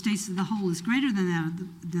axiom that states that the whole is greater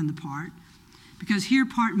than the part, because here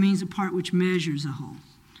part means a part which measures a whole.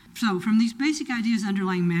 So from these basic ideas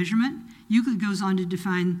underlying measurement, Euclid goes on to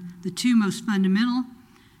define the two most fundamental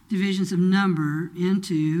divisions of number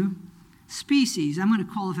into species. I'm going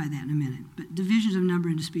to qualify that in a minute, but divisions of number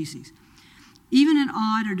into species. Even and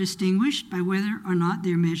odd are distinguished by whether or not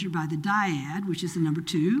they're measured by the dyad, which is the number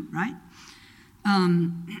 2, right?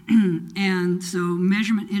 And so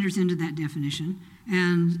measurement enters into that definition.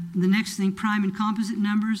 And the next thing, prime and composite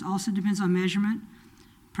numbers also depends on measurement.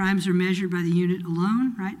 Primes are measured by the unit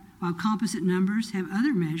alone, right? While composite numbers have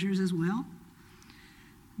other measures as well.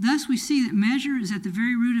 Thus, we see that measure is at the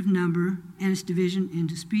very root of number and its division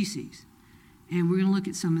into species. And we're going to look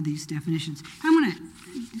at some of these definitions. I'm going to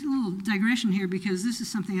do a little digression here because this is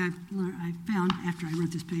something I found after I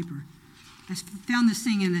wrote this paper. I found this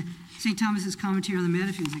thing in the St. Thomas's Commentary on the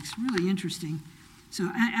Metaphysics, really interesting.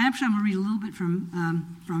 So actually, I'm going to read a little bit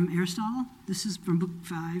from Aristotle. This is from Book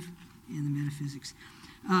 5 in the Metaphysics.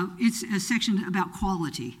 It's a section about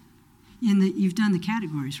quality. You've done the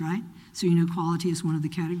categories, right? So you know quality is one of the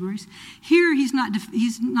categories. Here, he's not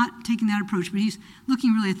taking that approach, but he's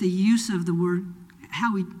looking really at the use of the word,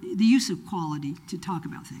 the use of quality to talk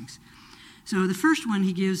about things. So the first one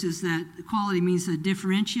he gives is that quality means the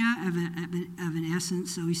differentia of an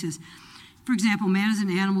essence. So he says, for example, man is an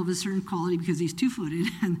animal of a certain quality because he's 2-footed,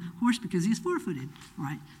 and horse because he's 4-footed,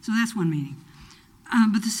 right? So that's one meaning.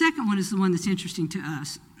 But the second one is the one that's interesting to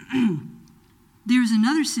us. There is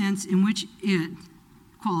another sense in which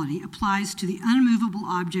quality, applies to the unmovable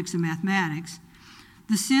objects of mathematics,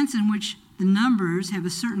 the sense in which the numbers have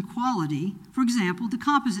a certain quality. For example, the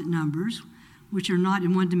composite numbers, which are not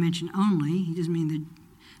in one dimension only, he doesn't mean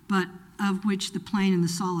but of which the plane and the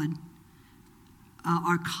solid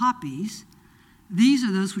are copies. These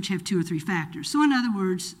are those which have 2 or 3 factors. So in other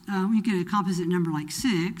words, when you get a composite number like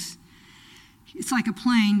 6, it's like a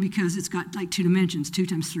plane because it's got like 2 dimensions, 2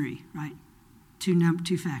 times 3, right?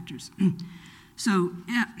 2 factors. So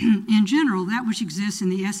in general, that which exists in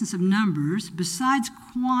the essence of numbers, besides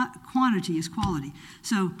quantity, is quality.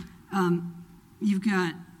 So you've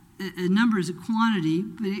got a number as a quantity,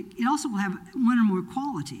 but it also will have one or more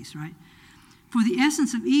qualities, right? For the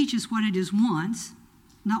essence of each is what it is once,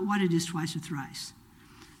 not what it is twice or thrice.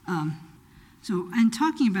 So in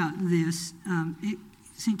talking about this,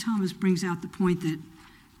 St. Thomas brings out the point that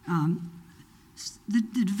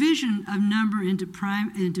the division of number into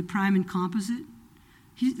prime and composite,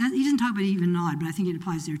 he doesn't talk about even and odd, but I think it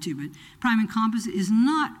applies there too. But prime and composite is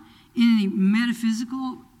not in any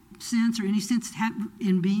metaphysical sense or any sense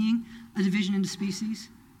in being a division into species.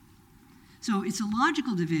 So it's a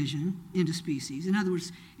logical division into species. In other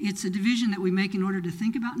words, it's a division that we make in order to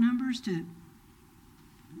think about numbers, to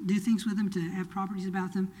do things with them, to have properties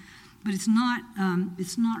about them. But it's not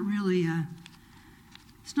really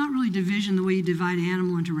division the way you divide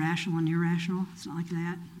animal into rational and irrational. It's not like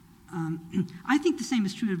that. I think the same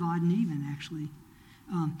is true of odd and even, actually.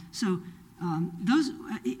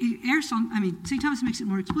 Aristotle, St. Thomas makes it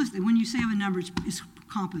more explicit. When you say of a number it's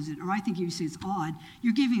composite, or I think if you say it's odd,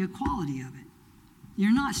 you're giving a quality of it.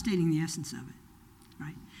 You're not stating the essence of it,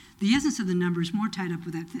 right? The essence of the number is more tied up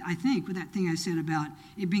with that, I think, with that thing I said about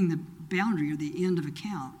it being the boundary or the end of a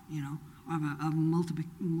count, of a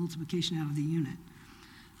multiplication out of the unit.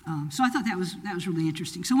 So I thought that was really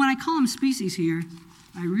interesting. So when I call them species here,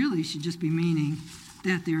 I really should just be meaning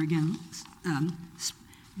that they're, again,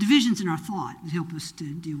 divisions in our thought that help us to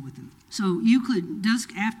deal with them. So Euclid does,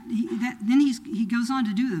 he goes on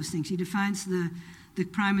to do those things. He defines the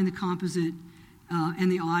prime and the composite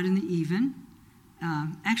and the odd and the even.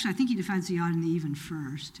 Actually, I think he defines the odd and the even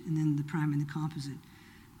first, and then the prime and the composite.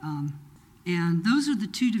 And those are the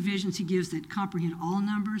 2 divisions he gives that comprehend all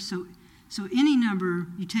numbers. So any number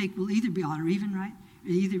you take will either be odd or even, right?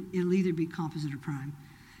 It'll either be composite or prime.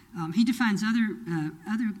 He defines other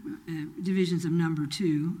divisions of number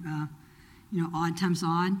too. Odd times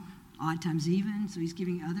odd times even. So he's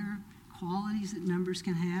giving other qualities that numbers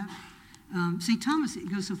can have. St. Thomas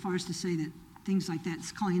goes so far as to say that things like that,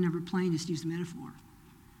 calling a number plain is to use a metaphor.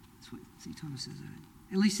 That's what St. Thomas says of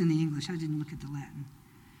it. At least in the English. I didn't look at the Latin.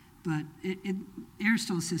 But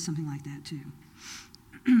Aristotle says something like that too.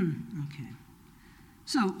 Okay.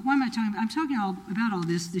 So why am I talking about? I'm talking about all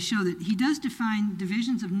this to show that he does define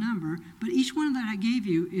divisions of number, but each one that I gave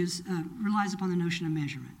you relies upon the notion of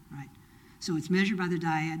measurement. So it's measured by the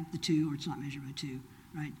dyad, the 2, or it's not measured by 2,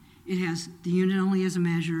 right? It has the unit only as a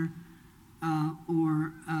measure,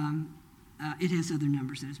 or it has other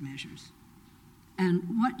numbers as measures.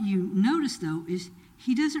 And what you notice, though, is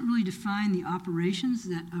he doesn't really define the operations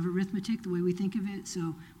of arithmetic the way we think of it.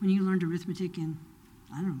 So when you learned arithmetic in,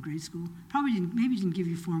 I don't know, grade school, maybe didn't give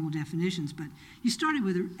you formal definitions, but you started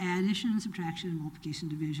with addition, subtraction, multiplication,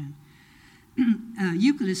 division.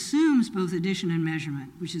 Euclid assumes both addition and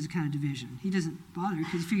measurement, which is a kind of division. He doesn't bother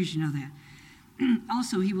because he figures you know that.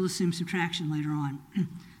 Also, he will assume subtraction later on.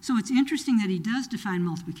 So it's interesting that he does define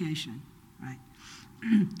multiplication, right?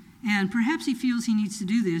 And perhaps he feels he needs to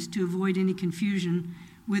do this to avoid any confusion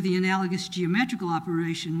with the analogous geometrical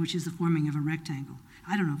operation, which is the forming of a rectangle.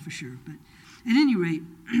 I don't know for sure, but at any rate,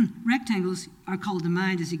 rectangles are called to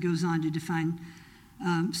mind as he goes on to define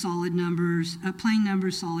solid numbers, plane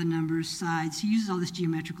numbers, solid numbers, sides. He uses all this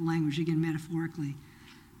geometrical language, again, metaphorically,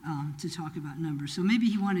 to talk about numbers. So maybe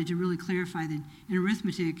he wanted to really clarify that in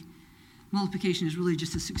arithmetic, multiplication is really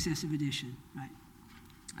just a successive addition, right?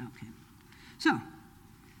 Okay. So,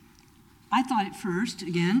 I thought at first,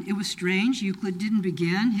 again, it was strange. Euclid didn't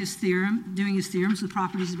begin doing his theorems with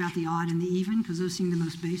properties about the odd and the even, because those seem the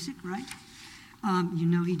most basic, right? You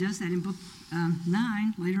know he does that in book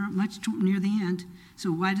 9, later, much near the end. So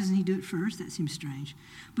why doesn't he do it first? That seems strange.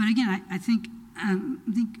 But again, I think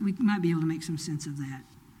we might be able to make some sense of that.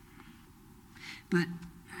 But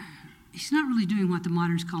he's not really doing what the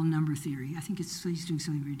moderns call number theory. I think he's doing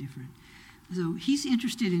something very different. So he's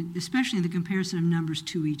interested in, especially in the comparison of numbers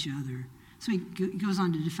to each other. So he goes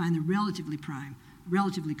on to define the relatively prime,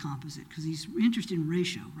 relatively composite, because he's interested in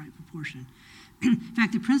ratio, right, proportion. In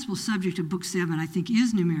fact, the principal subject of Book 7, I think,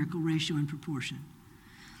 is numerical ratio and proportion.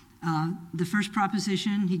 The first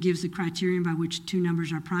proposition, he gives the criterion by which two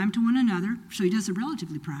numbers are prime to one another. So he does the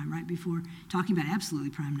relatively prime, right, before talking about absolutely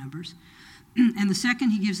prime numbers. And the second,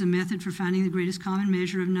 he gives a method for finding the greatest common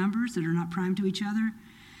measure of numbers that are not prime to each other.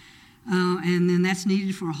 And then that's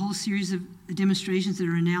needed for a whole series of demonstrations that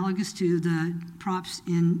are analogous to the props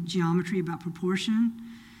in geometry about proportion,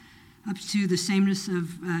 up to the sameness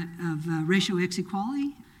of ratio X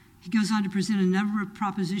equality. He goes on to present a number of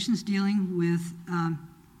propositions dealing with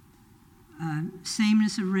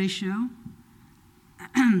sameness of ratio.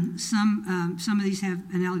 Some of these have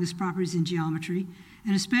analogous properties in geometry,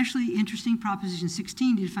 and especially interesting proposition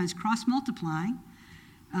 16 defines cross-multiplying.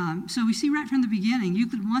 So we see right from the beginning,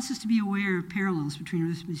 Euclid wants us to be aware of parallels between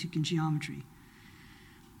arithmetic and geometry.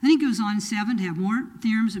 Then he goes on in 7 to have more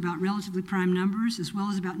theorems about relatively prime numbers, as well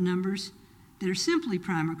as about numbers that are simply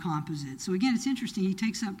prime or composite. So again, it's interesting. He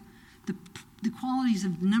takes up the qualities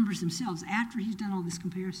of the numbers themselves after he's done all these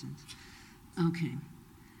comparisons. Okay.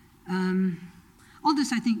 All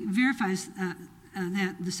this, I think, verifies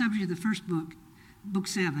that the subject of the first book, Book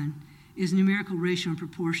 7, is numerical ratio and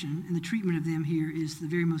proportion, and the treatment of them here is the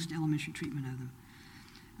very most elementary treatment of them.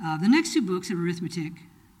 The next two books of arithmetic,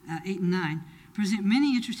 8 and 9, present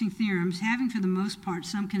many interesting theorems having for the most part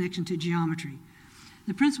some connection to geometry.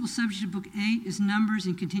 The principal subject of Book 8 is numbers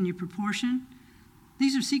in continued proportion.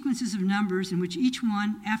 These are sequences of numbers in which each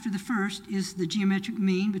one after the first is the geometric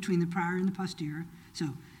mean between the prior and the posterior.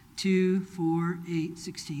 So 2, 4, 8,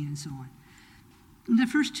 16, and so on. And the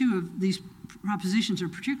first two of these propositions are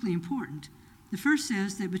particularly important. The first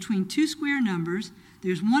says that between two square numbers,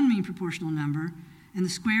 there's one mean proportional number, and the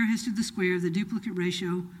square has to the square of the duplicate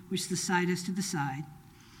ratio, which the side has to the side.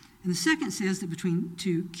 And the second says that between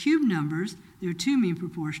two cube numbers, there are two mean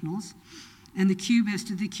proportionals, and the cube has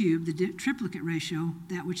to the cube, the triplicate ratio,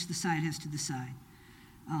 that which the side has to the side.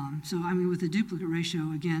 With the duplicate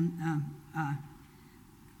ratio, again,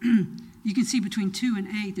 you can see between 2 and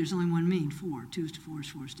 8, there's only one mean, 4. 2 is to 4 is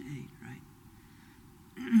 4 is to 8, right?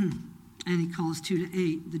 And he calls 2 to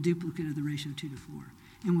 8 the duplicate of the ratio 2 to 4.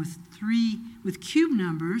 And with cube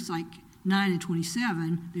numbers, like 9 and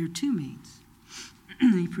 27, there are two means.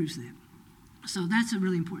 He proves that. So that's a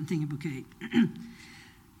really important thing in Book 8.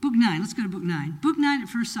 Book 9, let's go to Book 9. Book 9 at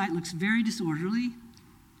first sight looks very disorderly.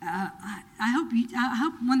 I hope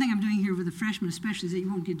one thing I'm doing here with the freshmen especially is that you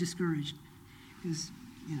won't get discouraged. Because,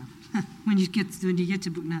 when you get to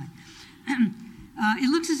Book 9. It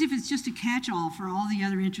looks as if it's just a catch-all for all the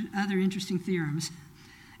other interesting theorems.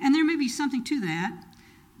 And there may be something to that,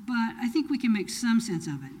 but I think we can make some sense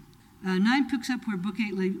of it. 9 picks up where Book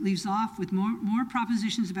 8 leaves off with more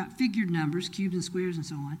propositions about figured numbers, cubes and squares and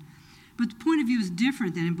so on. But the point of view is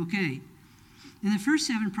different than in Book 8. In the first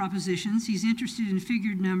 7 propositions, he's interested in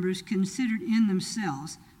figured numbers considered in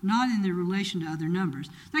themselves, not in their relation to other numbers.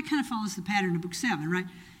 That kind of follows the pattern of Book 7, right?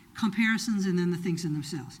 Comparisons and then the things in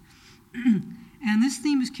themselves. And this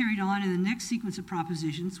theme is carried on in the next sequence of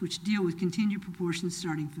propositions, which deal with continued proportions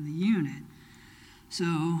starting from the unit. So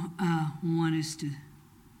 1 is to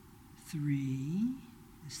 3,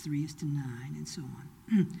 3 is to 9, and so on.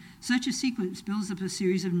 Such a sequence builds up a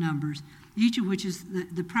series of numbers, each of which is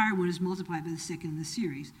the prior one is multiplied by the second in the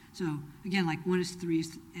series. So again, like 1 is to 3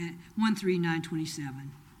 is 1, 3, 9,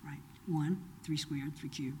 27, right? 1, 3 squared, 3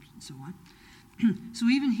 cubed, and so on. So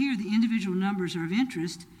even here, the individual numbers are of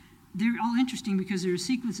interest. They're all interesting because they're a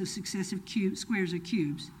sequence of successive squares of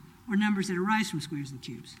cubes, or numbers that arise from squares and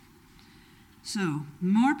cubes. So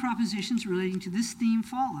more propositions relating to this theme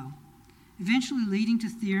follow, eventually leading to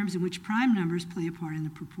theorems in which prime numbers play a part in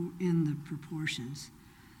the proportions.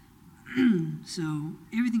 So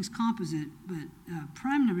everything's composite, but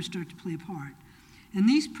prime numbers start to play a part. And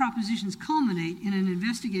these propositions culminate in an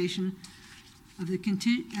investigation of the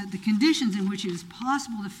conditions in which it is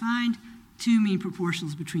possible to find two mean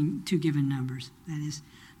proportionals between two given numbers. That is,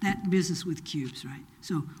 that business with cubes, right?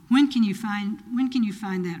 So when can you find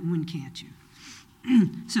that and when can't you?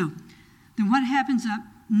 So then what happens up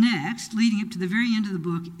next, leading up to the very end of the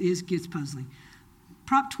book, gets puzzling.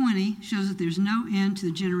 Prop 20 shows that there's no end to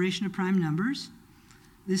the generation of prime numbers.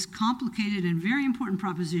 This complicated and very important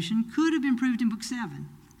proposition could have been proved in Book 7.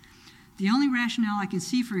 The only rationale I can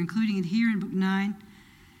see for including it here in Book 9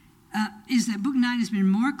 is that Book 9 has been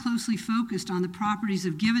more closely focused on the properties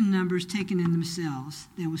of given numbers taken in themselves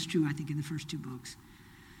than was true, I think, in the first two books.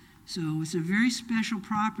 So it's a very special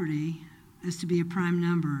property as to be a prime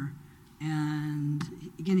number.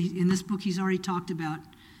 And again, in this book, he's already talked about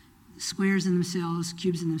squares in themselves,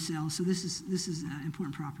 cubes in themselves. So this is an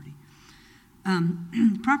important property.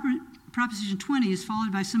 Proposition 20 is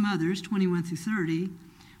followed by some others, 21 through 30,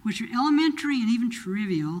 which are elementary and even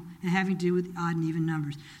trivial and having to do with odd and even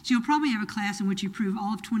numbers. So you'll probably have a class in which you prove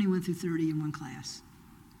all of 21 through 30 in one class,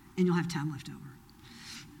 and you'll have time left over.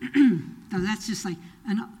 So that's just like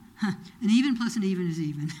an even plus an even is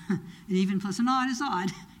even. An even plus an odd is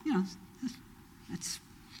odd. You know, that's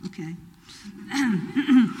okay.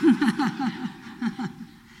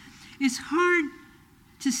 It's hard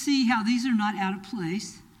to see how these are not out of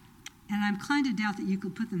place, and I'm inclined to doubt that you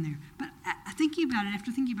could put them there. But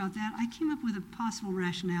after thinking about that, I came up with a possible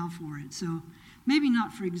rationale for it. So maybe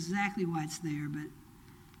not for exactly why it's there, but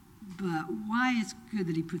why it's good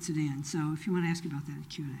that he puts it in. So if you want to ask about that at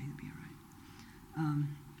Q&A, that'd be all right.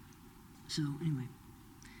 So anyway,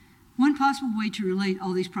 one possible way to relate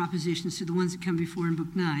all these propositions to the ones that come before in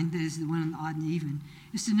Book 9, that is the one on the odd and even,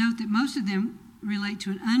 is to note that most of them relate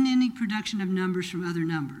to an unending production of numbers from other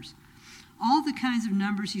numbers. All the kinds of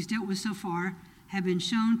numbers he's dealt with so far have been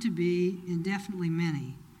shown to be indefinitely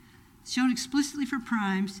many. It's shown explicitly for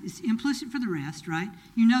primes. It's implicit for the rest, right?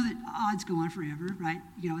 You know that odds go on forever, right?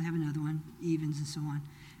 You have another one, evens and so on,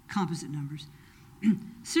 composite numbers.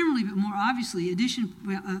 Similarly, but more obviously, addition,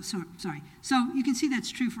 So you can see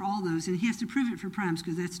that's true for all those, and he has to prove it for primes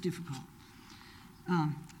because that's difficult.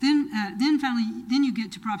 Then finally, you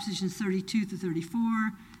get to propositions 32 to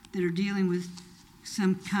 34 that are dealing with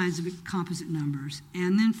some kinds of composite numbers.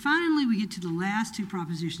 And then finally, we get to the last two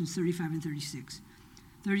propositions, 35 and 36.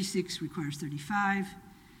 36 requires 35,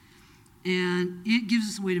 and it gives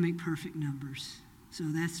us a way to make perfect numbers. So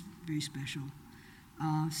that's very special.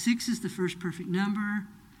 6 is the first perfect number.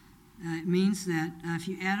 It means that if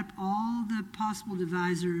you add up all the possible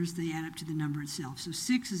divisors, they add up to the number itself. So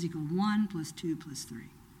 6 is equal to 1 plus 2 plus 3.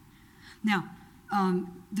 Now,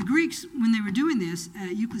 the Greeks, when they were doing this,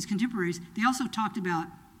 Euclid's contemporaries, they also talked about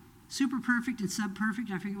superperfect and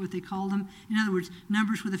subperfect. I forget what they called them. In other words,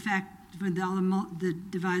 numbers with the fact when all the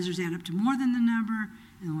divisors add up to more than the number,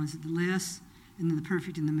 and the ones at the less, and then the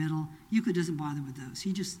perfect in the middle. Euclid doesn't bother with those.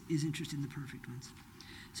 He just is interested in the perfect ones.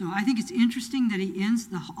 So I think it's interesting that he ends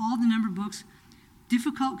all the number books,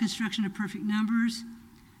 difficult construction of perfect numbers,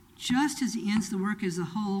 just as he ends the work as a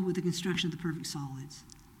whole with the construction of the perfect solids.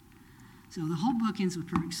 So the whole book ends with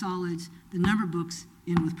perfect solids. The number books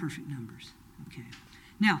end with perfect numbers. Okay.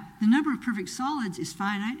 Now, the number of perfect solids is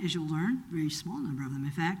finite, as you'll learn, a very small number of them,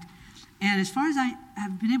 in fact. And as far as I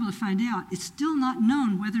have been able to find out, it's still not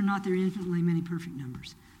known whether or not there are infinitely many perfect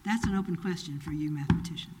numbers. That's an open question for you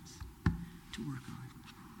mathematicians to work on,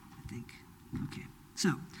 I think. Okay.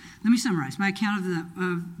 So let me summarize my account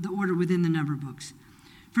of the order within the number books.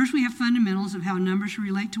 First, we have fundamentals of how numbers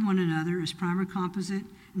relate to one another as prime or composite,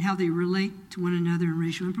 and how they relate to one another in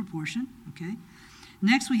ratio and proportion. Okay.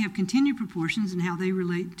 Next, we have continued proportions and how they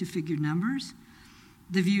relate to figured numbers.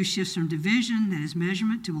 The view shifts from division, that is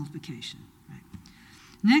measurement, to multiplication. Right.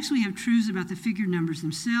 Next, we have truths about the figured numbers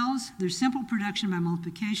themselves, their simple production by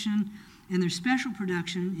multiplication, and their special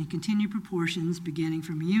production in continued proportions beginning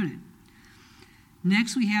from a unit.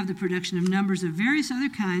 Next, we have the production of numbers of various other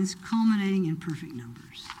kinds, culminating in perfect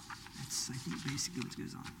numbers. That's, I think, basically what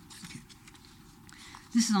goes on. Okay.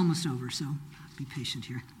 This is almost over, so be patient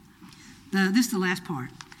here. This is the last part,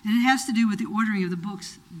 and it has to do with the ordering of the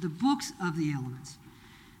books of the elements.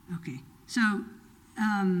 Okay, so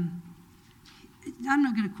I'm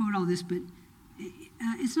not going to quote all this, but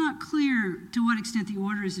it's not clear to what extent the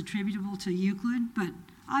order is attributable to Euclid, but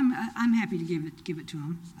I'm happy to give it to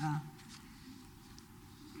him.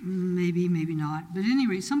 Maybe not, but at any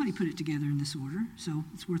rate, somebody put it together in this order, so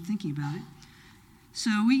it's worth thinking about it.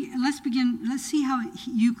 So let's see how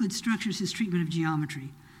Euclid structures his treatment of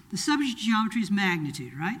geometry. The subject of geometry is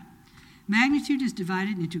magnitude, right? Magnitude is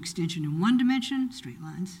divided into extension in 1 dimension, straight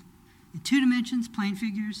lines, in 2 dimensions, plane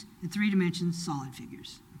figures, in 3 dimensions, solid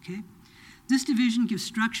figures, okay? This division gives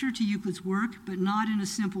structure to Euclid's work, but not in a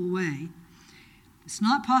simple way. It's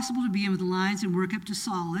not possible to begin with lines and work up to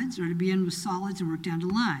solids, or to begin with solids and work down to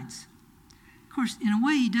lines. Of course, in a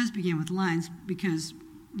way, he does begin with lines because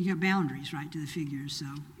you got boundaries, right, to the figures, so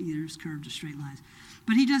either it's curved or straight lines.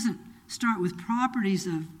 But he doesn't start with properties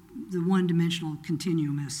of the one-dimensional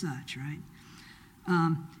continuum as such, right?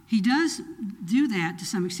 He does do that to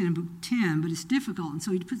some extent in Book 10, but it's difficult, and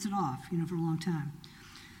so he puts it off, for a long time.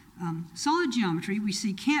 Solid geometry, we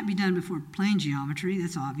see, can't be done before plane geometry,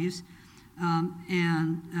 that's obvious.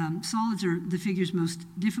 Solids are the figures most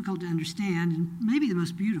difficult to understand and maybe the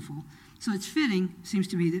most beautiful. So it's fitting, seems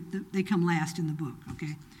to me, that they come last in the book,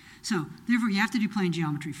 okay? So, therefore, you have to do plane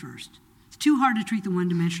geometry first. It's too hard to treat the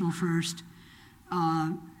one-dimensional first,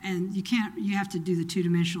 and you have to do the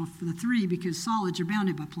 2-dimensional for the 3 because solids are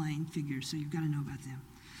bounded by plane figures, so you've got to know about them.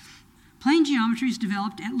 Plane geometry is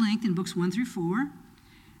developed at length in books 1 through 4.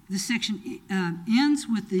 This section ends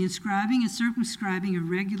with the inscribing and circumscribing of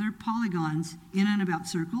regular polygons in and about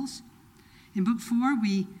circles. In Book 4,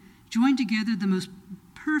 we join together the most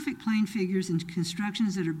perfect plane figures into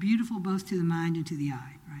constructions that are beautiful both to the mind and to the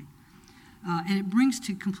eye, right? And it brings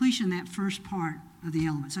to completion that first part of the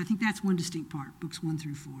elements. I think that's one distinct part, books 1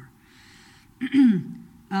 through 4.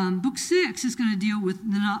 Book 6 is going to deal with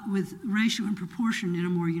ratio and proportion in a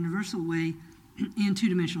more universal way in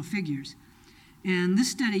 2-dimensional figures. And this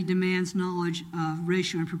study demands knowledge of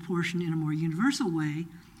ratio and proportion in a more universal way.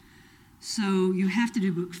 So you have to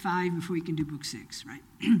do Book 5 before you can do Book 6, right?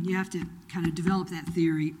 You have to kind of develop that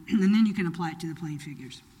theory, and then you can apply it to the plane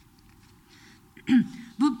figures.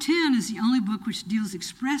 Book 10 is the only book which deals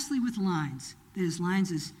expressly with lines, that is,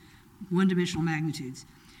 lines as one-dimensional magnitudes.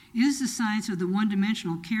 It is the science of the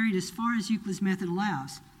one-dimensional carried as far as Euclid's method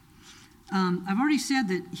allows. I've already said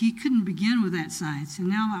that he couldn't begin with that science, and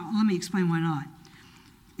now let me explain why not.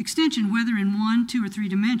 Extension, whether in 1, 2, or 3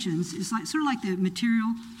 dimensions, is sort of like the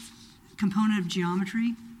material component of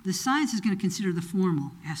geometry. The science is going to consider the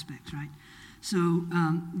formal aspects, right? So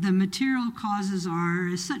the material causes are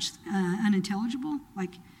as such unintelligible.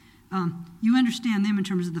 Like you understand them in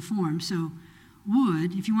terms of the form. So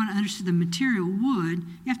wood, if you want to understand the material wood,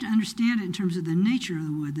 you have to understand it in terms of the nature of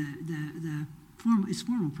the wood, its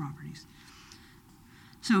formal properties.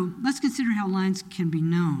 So let's consider how lines can be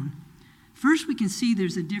known. First, we can see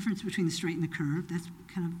there's a difference between the straight and the curved. That's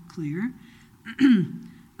kind of clear.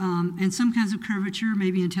 And some kinds of curvature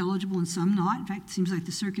may be intelligible and some not. In fact, it seems like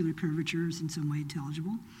the circular curvature is in some way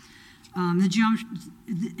intelligible.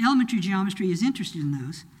 The elementary geometry is interested in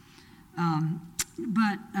those.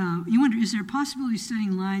 But you wonder, is there a possibility of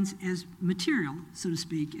studying lines as material, so to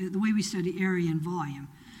speak, the way we study area and volume?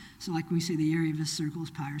 So like when we say the area of a circle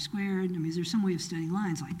is pi r squared, is there some way of studying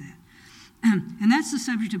lines like that? And that's the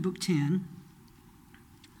subject of Book 10.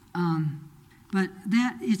 But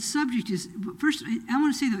its subject is, first, I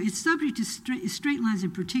want to say, though, its subject is straight lines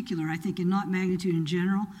in particular, I think, and not magnitude in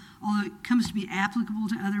general, although it comes to be applicable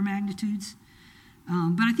to other magnitudes.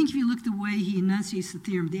 But I think if you look at the way he enunciates the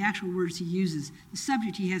theorem, the actual words he uses, the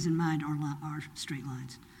subject he has in mind are straight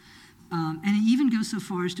lines. And he even goes so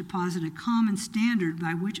far as to posit a common standard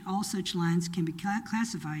by which all such lines can be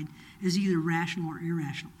classified as either rational or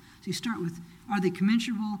irrational. So you start with, are they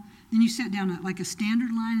commensurable? Then you set down like a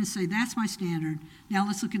standard line and say, that's my standard. Now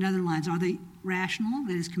let's look at other lines. Are they rational,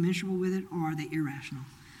 that is commensurable with it, or are they irrational?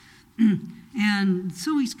 And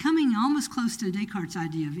so he's coming almost close to Descartes'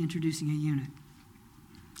 idea of introducing a unit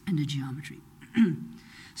into geometry.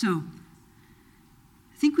 So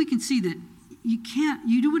I think we can see that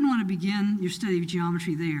you wouldn't want to begin your study of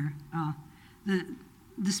geometry there.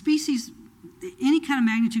 The species, any kind of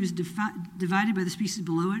magnitude is divided by the species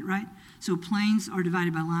below it, right? So planes are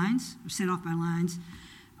divided by lines, or set off by lines.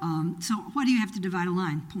 So why do you have to divide a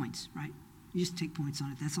line? Points, right? You just take points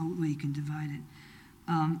on it. That's the way you can divide it.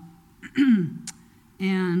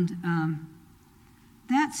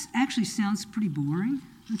 that actually sounds pretty boring,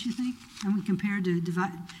 don't you think? And when compared to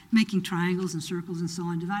making triangles and circles and so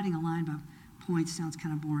on, dividing a line by points sounds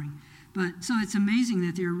kind of boring. But so it's amazing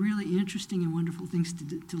that there are really interesting and wonderful things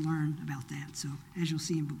to learn about that. So as you'll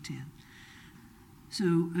see in Book 10.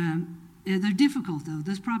 So they're difficult, though.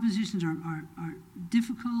 Those propositions are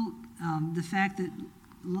difficult. The fact that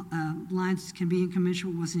lines can be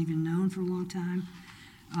incommensurable wasn't even known for a long time.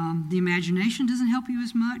 The imagination doesn't help you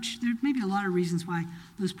as much. There may be a lot of reasons why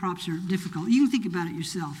those props are difficult. You can think about it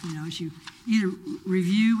yourself, as you either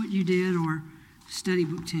review what you did or study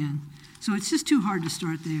Book 10. So it's just too hard to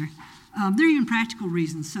start there. There are even practical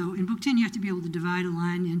reasons. So in Book 10, you have to be able to divide a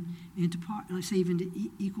line into parts, let's say even to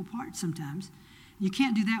equal parts sometimes. You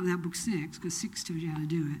can't do that without Book 6, because 6 tells you how to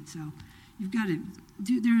do it. So you've got to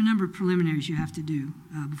there are a number of preliminaries you have to do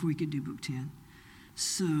before you could do Book 10.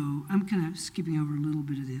 So I'm kind of skipping over a little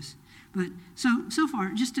bit of this. But so far,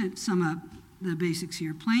 just to sum up the basics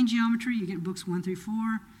here. Plane geometry, you get Books 1 through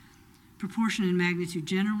 4. Proportion and magnitude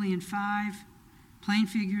generally in 5. Plane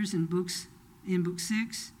figures in Book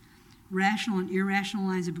 6. Rational and irrational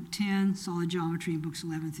lines in Book 10. Solid geometry in Books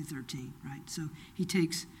 11 through 13, right? So he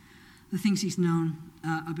takes the things he's known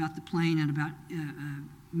about the plane and about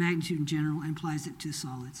magnitude in general and applies it to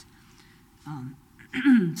solids.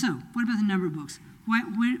 So what about the number of books? Why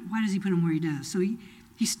does he put them where he does? So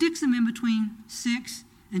he sticks them in between 6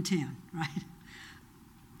 and 10, right?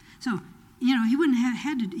 So, he wouldn't have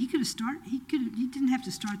had to, he didn't have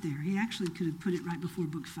to start there. He actually could have put it right before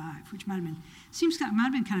Book 5, which might have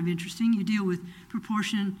been kind of interesting. You deal with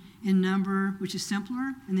proportion in number, which is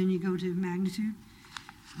simpler, and then you go to magnitude.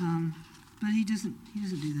 But he doesn't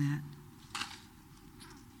do that.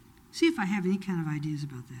 See if I have any kind of ideas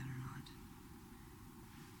about that or not.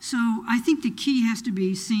 So I think the key has to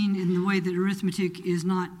be seen in the way that arithmetic is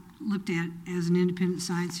not looked at as an independent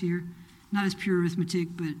science here, not as pure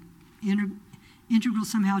arithmetic, but integral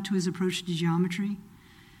somehow to his approach to geometry.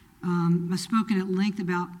 I've spoken at length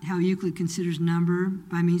about how Euclid considers number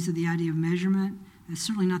by means of the idea of measurement. That's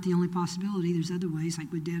certainly not the only possibility. There's other ways,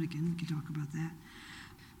 like with Dedekind. We could talk about that.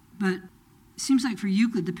 But it seems like for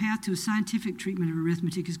Euclid, the path to a scientific treatment of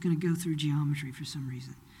arithmetic is going to go through geometry for some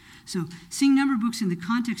reason. So seeing number books in the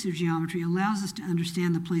context of geometry allows us to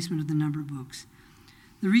understand the placement of the number books.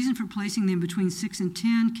 The reason for placing them between 6 and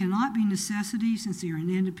 10 cannot be necessity, since they are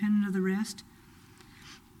independent of the rest.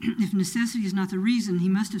 If necessity is not the reason, he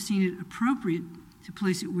must have seen it appropriate to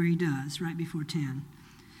place it where he does, right before 10.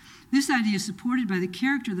 This idea is supported by the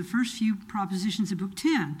character of the first few propositions of Book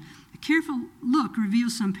 10. A careful look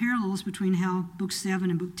reveals some parallels between how Book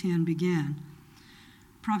 7 and Book 10 began.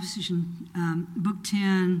 Proposition Book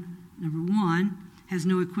 10, number 1, has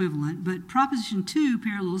no equivalent, but Proposition 2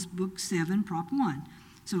 parallels Book 7, Prop 1.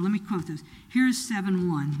 So let me quote those. Here's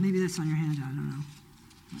 7:1. Maybe that's on your handout, I don't know.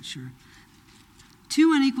 Not sure.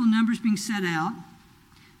 Two unequal numbers being set out,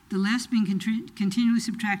 the less being continually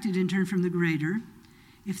subtracted in turn from the greater.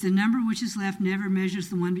 If the number which is left never measures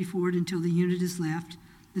the one before it until the unit is left,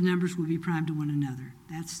 the numbers will be primed to one another.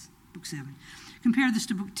 That's Book 7. Compare this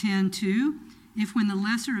to Book 10:2. If when the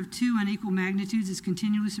lesser of two unequal magnitudes is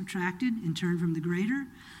continually subtracted in turn from the greater,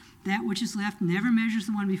 that which is left never measures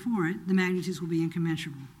the one before it, the magnitudes will be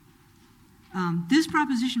incommensurable. This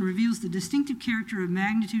proposition reveals the distinctive character of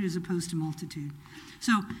magnitude as opposed to multitude.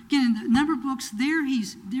 So again, in the number books,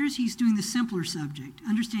 he's doing the simpler subject,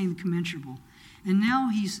 understanding the commensurable. And now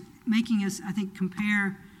he's making us, I think,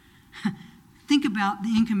 think about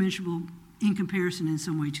the incommensurable in comparison in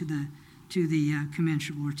some way to the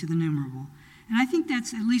commensurable or to the numerable. And I think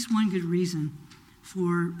that's at least one good reason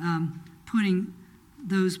for putting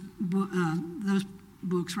those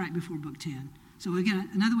books right before Book 10. So again,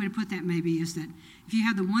 another way to put that maybe is that if you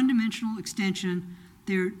have the one-dimensional extension,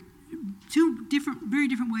 there are two very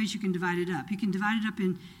different ways you can divide it up. You can divide it up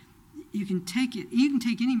you can take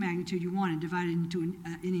any magnitude you want and divide it into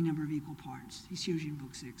any number of equal parts. He shows you in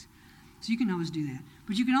Book 6. So you can always do that.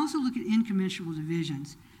 But you can also look at incommensurable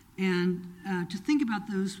divisions and to think about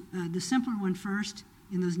those, the simpler one first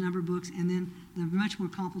in those number books, and then the much more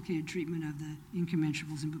complicated treatment of the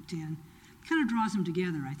incommensurables in Book 10. Kind of draws them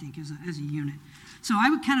together, I think, as a unit. So I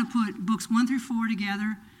would kind of put Books 1 through 4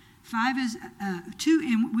 together. 5 is 2,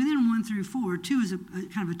 and within 1 through 4, 2 is a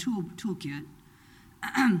kind of a toolkit.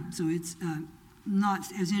 So it's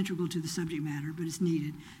not as integral to the subject matter, but it's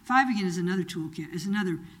needed. 5, again, is another toolkit. It's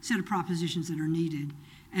another set of propositions that are needed.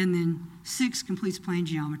 And then 6 completes plane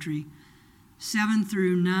geometry. 7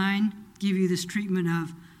 through 9 give you this treatment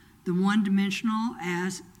of the one-dimensional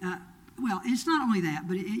as, well, it's not only that,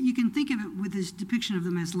 but you can think of it with this depiction of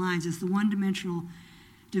them as lines, as the one-dimensional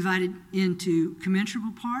divided into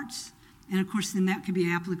commensurable parts, And of course, then that could be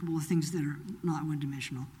applicable to things that are not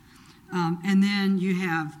one-dimensional. And then you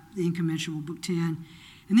have the incommensurable, book 10.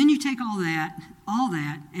 And then you take all that,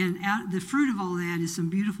 and the fruit of all that is some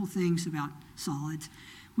beautiful things about solids,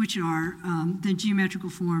 which are the geometrical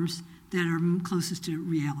forms that are closest to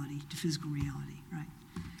reality, to physical reality, right?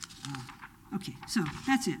 Okay, so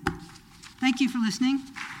that's it. Thank you for listening.